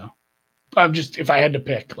 Yeah. If I had to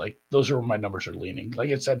pick, like those are where my numbers are leaning.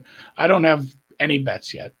 Like I said, I don't have any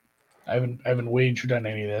bets yet. I haven't wagered on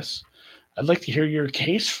any of this. I'd like to hear your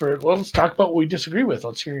case for. Well, let's talk about what we disagree with.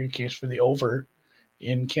 Let's hear your case for the over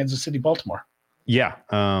in Kansas City, Baltimore. Yeah.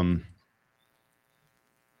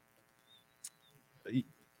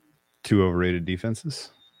 Two overrated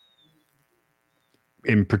defenses,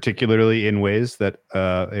 particularly in ways that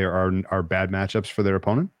are bad matchups for their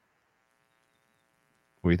opponent.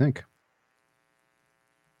 What do you think?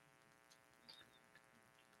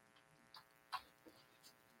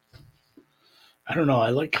 I don't know. I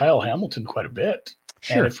like Kyle Hamilton quite a bit.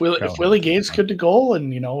 Sure. And if Willie Gay's good to goal,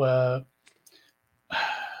 and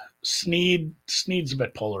Sneed's a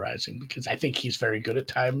bit polarizing because I think he's very good at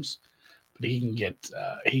times, but he can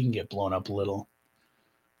get blown up a little.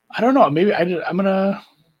 I don't know. Maybe I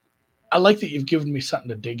like that you've given me something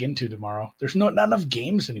to dig into tomorrow. There's not enough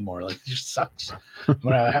games anymore. Like, it just sucks. I'm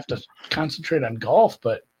gonna have to concentrate on golf,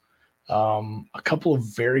 but a couple of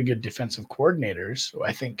very good defensive coordinators who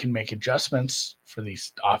I think can make adjustments for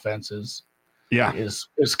these offenses. Yeah, is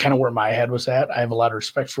kind of where my head was at. I have a lot of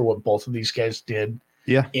respect for what both of these guys did.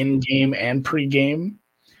 Yeah, in game and pre-game,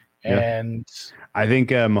 and I think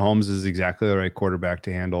Mahomes is exactly the right quarterback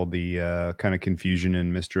to handle the kind of confusion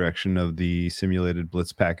and misdirection of the simulated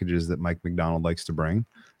blitz packages that Mike McDonald likes to bring.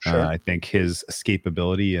 Sure. I think his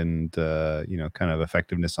escapability and kind of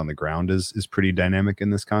effectiveness on the ground is pretty dynamic in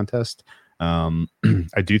this contest.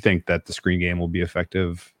 I do think that the screen game will be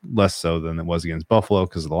effective, less so than it was against Buffalo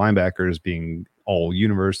because of the linebackers being all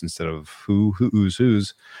universe instead of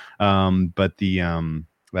who's. But the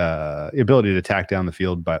ability to tack down the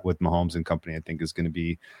field, but with Mahomes and company, I think is going to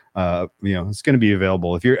be, it's going to be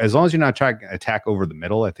available. As long as you're not trying to attack over the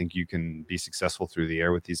middle, I think you can be successful through the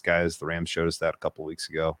air with these guys. The Rams showed us that a couple of weeks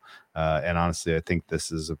ago. And honestly, I think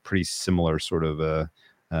this is a pretty similar sort of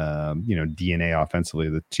DNA offensively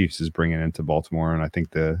the Chiefs is bringing into Baltimore. And I think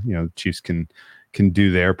the Chiefs can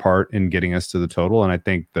do their part in getting us to the total. And I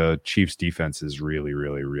think the Chiefs defense is really,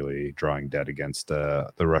 really, really drawing dead against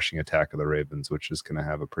the rushing attack of the Ravens, which is going to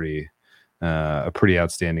have a pretty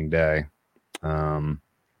outstanding day.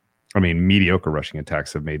 Mediocre rushing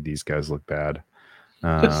attacks have made these guys look bad.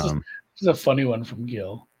 This is a funny one from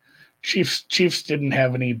Gil. Chiefs didn't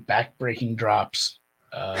have any back-breaking drops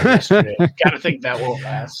yesterday. Got to think that won't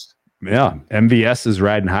last. Yeah, MVS is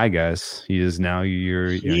riding high, guys. He is now.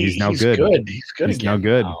 He's now good. He's good. He's again now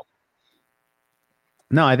good. now.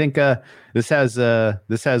 No, I think this has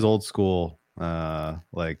old school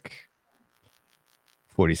like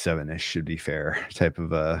 47-ish should be fair type of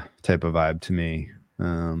vibe to me.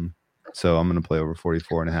 So I'm going to play over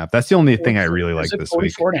 44.5. That's the only thing I really like this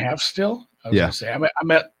week. 44.5 still? I was going to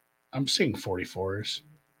say I'm seeing 44s.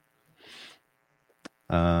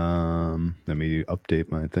 Let me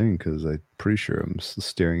update my thing because I'm pretty sure I'm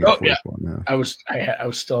staring at 44 now. I was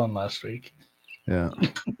still in last week. Yeah.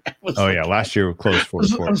 Last year we closed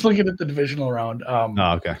 44. I was looking at the divisional round.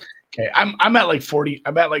 Okay. Okay. I'm at like 40.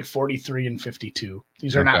 I'm at like 43 and 52.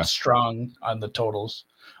 These are not strong on the totals.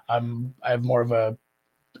 I have more of a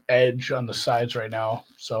edge on the sides right now.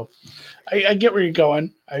 So I get where you're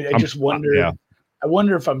going. I just wonder. I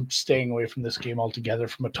wonder if I'm staying away from this game altogether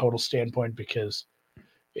from a total standpoint because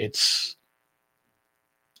it's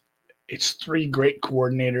three great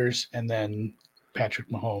coordinators and then Patrick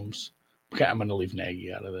Mahomes. Okay, I'm going to leave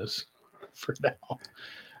Nagy out of this for now.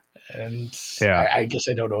 And I guess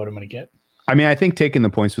I don't know what I'm going to get. I think taking the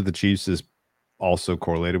points with the Chiefs is also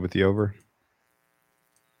correlated with the over.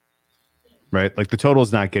 Right? Like the total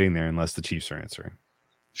is not getting there unless the Chiefs are answering.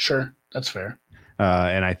 Sure, that's fair.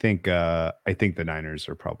 And I think the Niners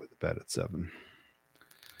are probably the bet at 7.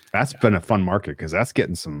 That's been a fun market because that's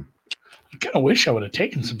getting some. I kind of wish I would have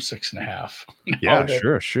taken some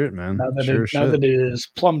 6.5. Sure, man. Now that it is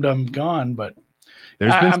plum dumb gone, but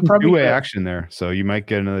there's been some two-way action there, so you might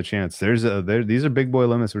get another chance. These are big boy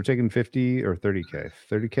limits. We're taking 50 or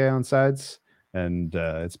 30K on sides, and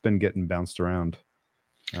it's been getting bounced around.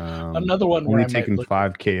 Another one only taking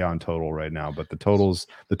 5K on total right now, but the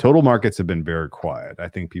total markets have been very quiet. I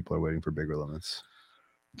think people are waiting for bigger limits.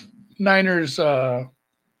 Niners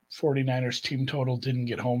 49ers team total didn't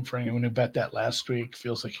get home for anyone who bet that last week.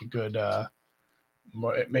 Feels like a good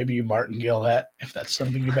maybe you martingale that if that's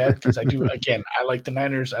something you bet, because I do. Again, I like the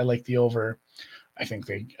Niners. I like the over. I think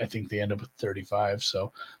they end up with 35.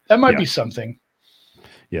 So that might be something.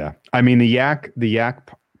 Yeah. I mean, the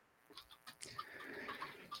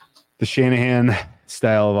Shanahan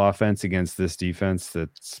style of offense against this defense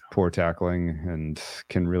that's poor tackling and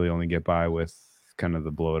can really only get by with kind of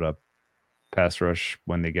the blow it up pass rush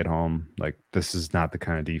when they get home. Like, this is not the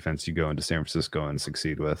kind of defense you go into San Francisco and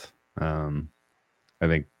succeed with. I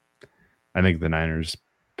think the Niners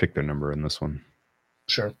pick their number in this one.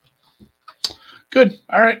 Sure. Good.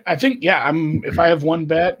 All right. I think, if I have one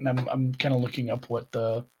bet, and I'm kind of looking up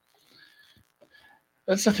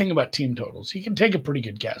that's the thing about team totals. You can take a pretty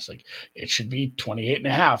good guess. Like, it should be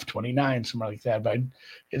 28.5, 29, somewhere like that. But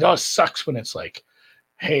it always sucks when it's like,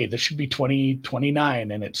 hey, this should be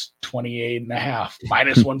 29, and it's 28.5,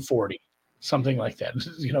 minus 140, something like that.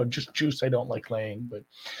 Just juice I don't like laying. But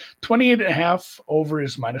 28.5 over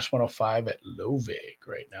is minus 105 at low vig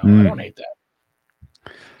right now. I don't hate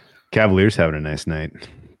that. Cavaliers having a nice night.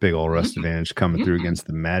 Big old rest advantage coming through against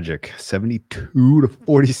the Magic.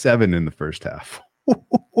 72-47 in the first half.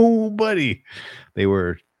 Oh, buddy. They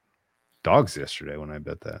were dogs yesterday when I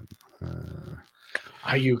bet that.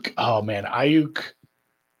 Ayuk. Oh, man. Ayuk.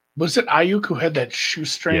 Was it Ayuk who had that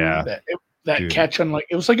shoestring? Yeah. That catch on, like,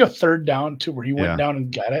 it was like a third down too, where he went down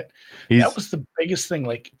and got it. That was the biggest thing.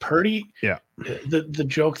 Like, Purdy, the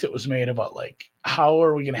joke that was made about, like, how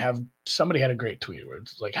are we going to have – somebody had a great tweet where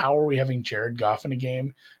it's like, how are we having Jared Goff in a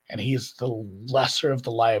game, and he's the lesser of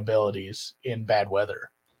the liabilities in bad weather?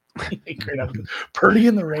 Purdy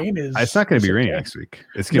in the rain is – it's not going to be raining next week.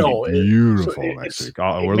 It's going to be beautiful next week.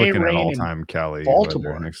 We're looking at all-time Cali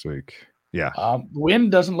Baltimore next week. Yeah. Wind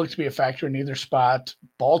doesn't look to be a factor in either spot.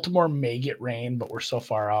 Baltimore may get rain, but we're so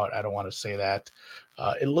far out, I don't want to say that.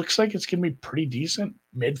 It looks like it's going to be pretty decent,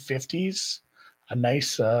 mid 50s. A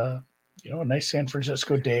nice, a nice San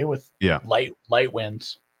Francisco day with light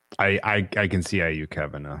winds. I can see Ayuk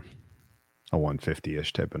having a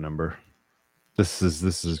 150-ish type of number. This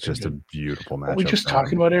is just a beautiful matchup. Are we just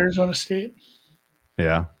talking about Arizona State?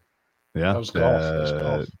 Yeah. That was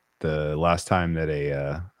golf. The last time that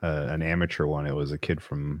an amateur won, it was a kid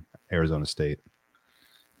from Arizona State.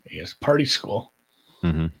 Yes, party school.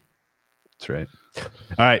 Mm-hmm. That's right.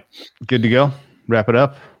 All right, good to go. Wrap it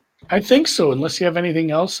up. I think so, unless you have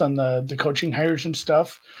anything else on the coaching hires and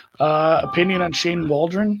stuff. Opinion on Shane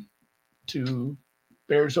Waldron to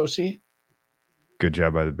Bears OC? Good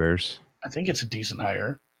job by the Bears. I think it's a decent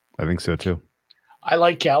hire. I think so too. I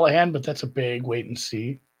like Callahan, but that's a big wait and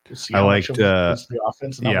see. I liked the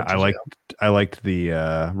offense. I liked the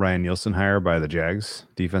Ryan Nielsen hire by the Jags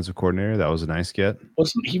defensive coordinator. That was a nice get.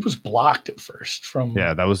 He was blocked at first from.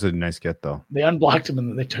 Yeah, that was a nice get though. They unblocked him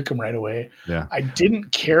and they took him right away. Yeah, I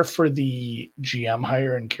didn't care for the GM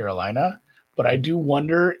hire in Carolina, but I do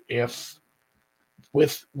wonder if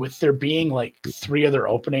with there being like 3 other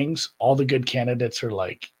openings, all the good candidates are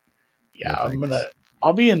like,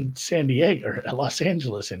 I'll be in San Diego or Los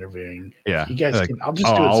Angeles interviewing. Yeah, you guys can. I'll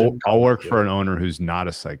just do it. I'll work for an owner who's not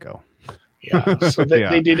a psycho. Yeah, so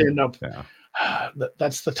they did end up. Yeah.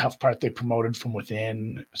 That's the tough part. They promoted from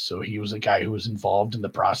within, so he was a guy who was involved in the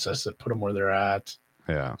process that put them where they're at.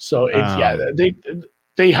 Yeah. So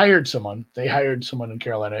they hired someone. They hired someone in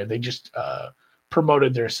Carolina. They just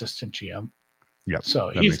promoted their assistant GM. Yeah. So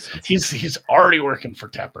he's already working for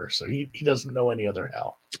Tepper, so he doesn't know any other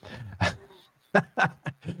hell.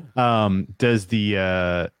 Does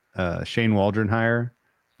the Shane Waldron hire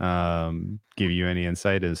give you any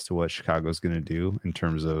insight as to what Chicago's going to do in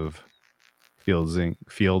terms of Fields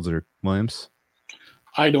or Williams?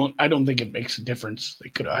 I don't think it makes a difference. They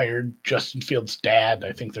could have hired Justin Fields' dad.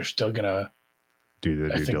 I think they're still going to do the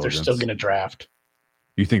due diligence. They're still going to draft.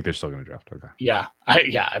 You think they're still going to draft? Okay. Yeah.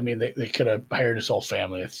 I mean, they could have hired his whole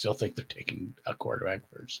family. I still think they're taking a quarterback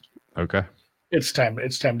first. Okay. It's time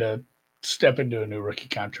to step into a new rookie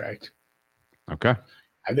contract. Okay.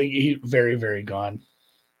 I think he's very, very gone.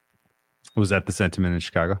 Was that the sentiment in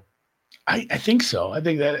Chicago? I think so. I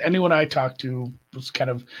think that anyone I talked to was kind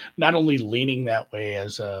of not only leaning that way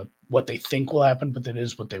as what they think will happen, but that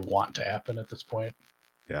is what they want to happen at this point.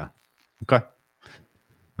 Yeah. Okay.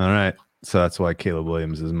 All right. So that's why Caleb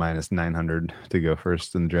Williams is minus 900 to go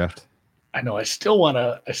first in the draft. I know. I still want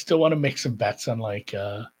to make some bets on like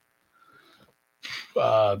the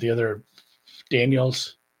other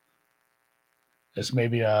Daniels. As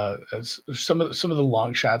maybe as some of the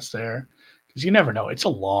long shots there, because you never know. It's a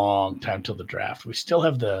long time till the draft. We still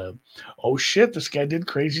have the this guy did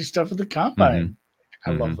crazy stuff at the combine.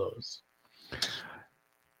 I love those.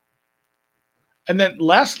 And then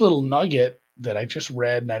last little nugget that I just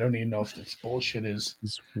read, and I don't even know if it's bullshit, is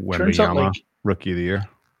turns out like rookie of the year.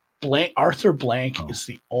 Arthur Blank is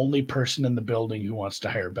the only person in the building who wants to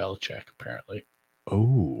hire Belichick, apparently.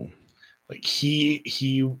 Oh. Like he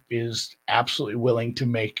is absolutely willing to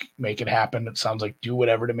make it happen. It sounds like do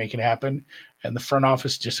whatever to make it happen. And the front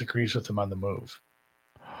office disagrees with him on the move.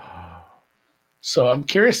 So I'm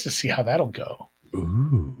curious to see how that'll go.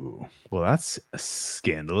 Ooh. Well, that's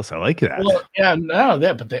scandalous. I like that. Well, yeah, no,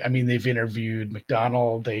 that, but they've interviewed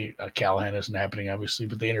McDonald. Callahan isn't happening, obviously,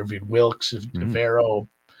 but they interviewed Wilkes, Navarro,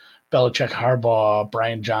 Belichick, Harbaugh,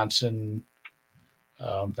 Brian Johnson.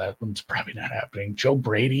 That one's probably not happening. Joe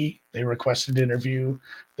Brady, they requested an interview.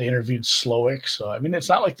 They interviewed Slowick. So, it's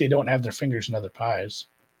not like they don't have their fingers in other pies.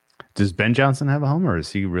 Does Ben Johnson have a home, or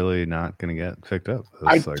is he really not going to get picked up?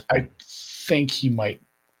 I think he might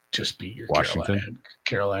just be your Washington,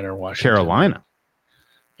 Carolina or Washington. Carolina.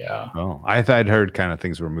 Yeah. Oh, I'd heard kind of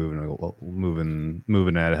things were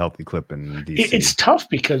moving at a healthy clip in DC. It's tough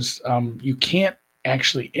because you can't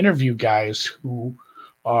actually interview guys who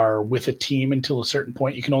are with a team until a certain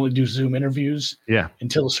point. You can only do Zoom interviews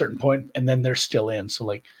until a certain point, and then they're still in. So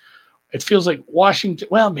like it feels like Washington,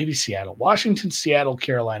 well, maybe Seattle. Washington, Seattle,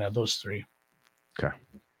 Carolina, those three. Okay.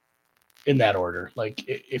 In that order. Like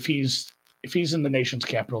if he's in the nation's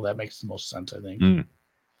capital, that makes the most sense, I think.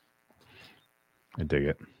 I dig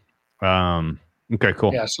it. Okay,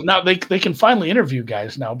 cool. Yeah, so now they can finally interview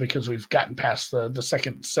guys now because we've gotten past the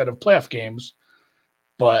second set of playoff games,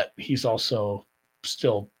 but he's also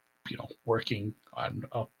still, working on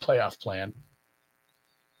a playoff plan.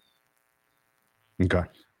 Okay.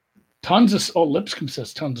 Lipscomb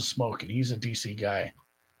says tons of smoke, and he's a DC guy.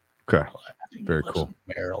 Okay. I think very cool.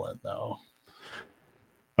 Maryland, though.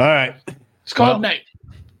 All right. It's called night.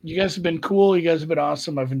 You guys have been cool. You guys have been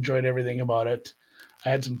awesome. I've enjoyed everything about it. I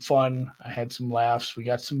had some fun. I had some laughs. We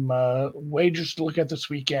got some wagers to look at this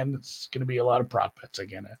weekend. It's going to be a lot of prop bets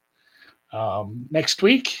again. Next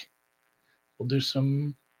week, we'll do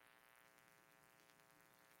some.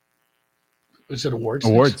 Is it awards?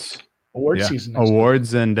 Awards season.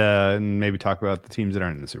 Awards and maybe talk about the teams that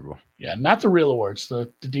aren't in the Super Bowl. Yeah, not the real awards,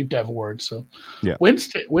 the deep dive awards. So yeah,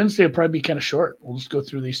 Wednesday will probably be kind of short. We'll just go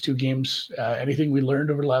through these two games. Anything we learned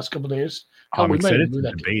over the last couple of days. I'm excited to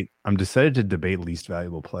debate. I'm decided to debate least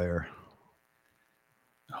valuable player.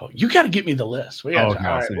 Oh, you got to get me the list. We're going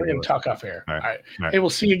to talk off air. All right. Hey, we'll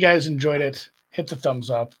see you guys. Enjoyed it. Hit the thumbs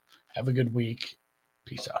up. Have a good week.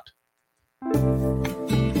 Peace out.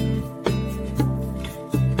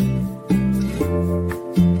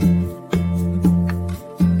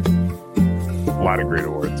 A lot of great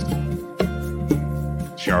awards.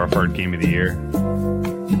 Sharifard Game of the Year.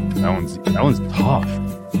 That one's tough.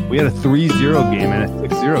 We had a 3-0 game and a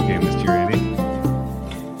 6-0 game this year, Andy.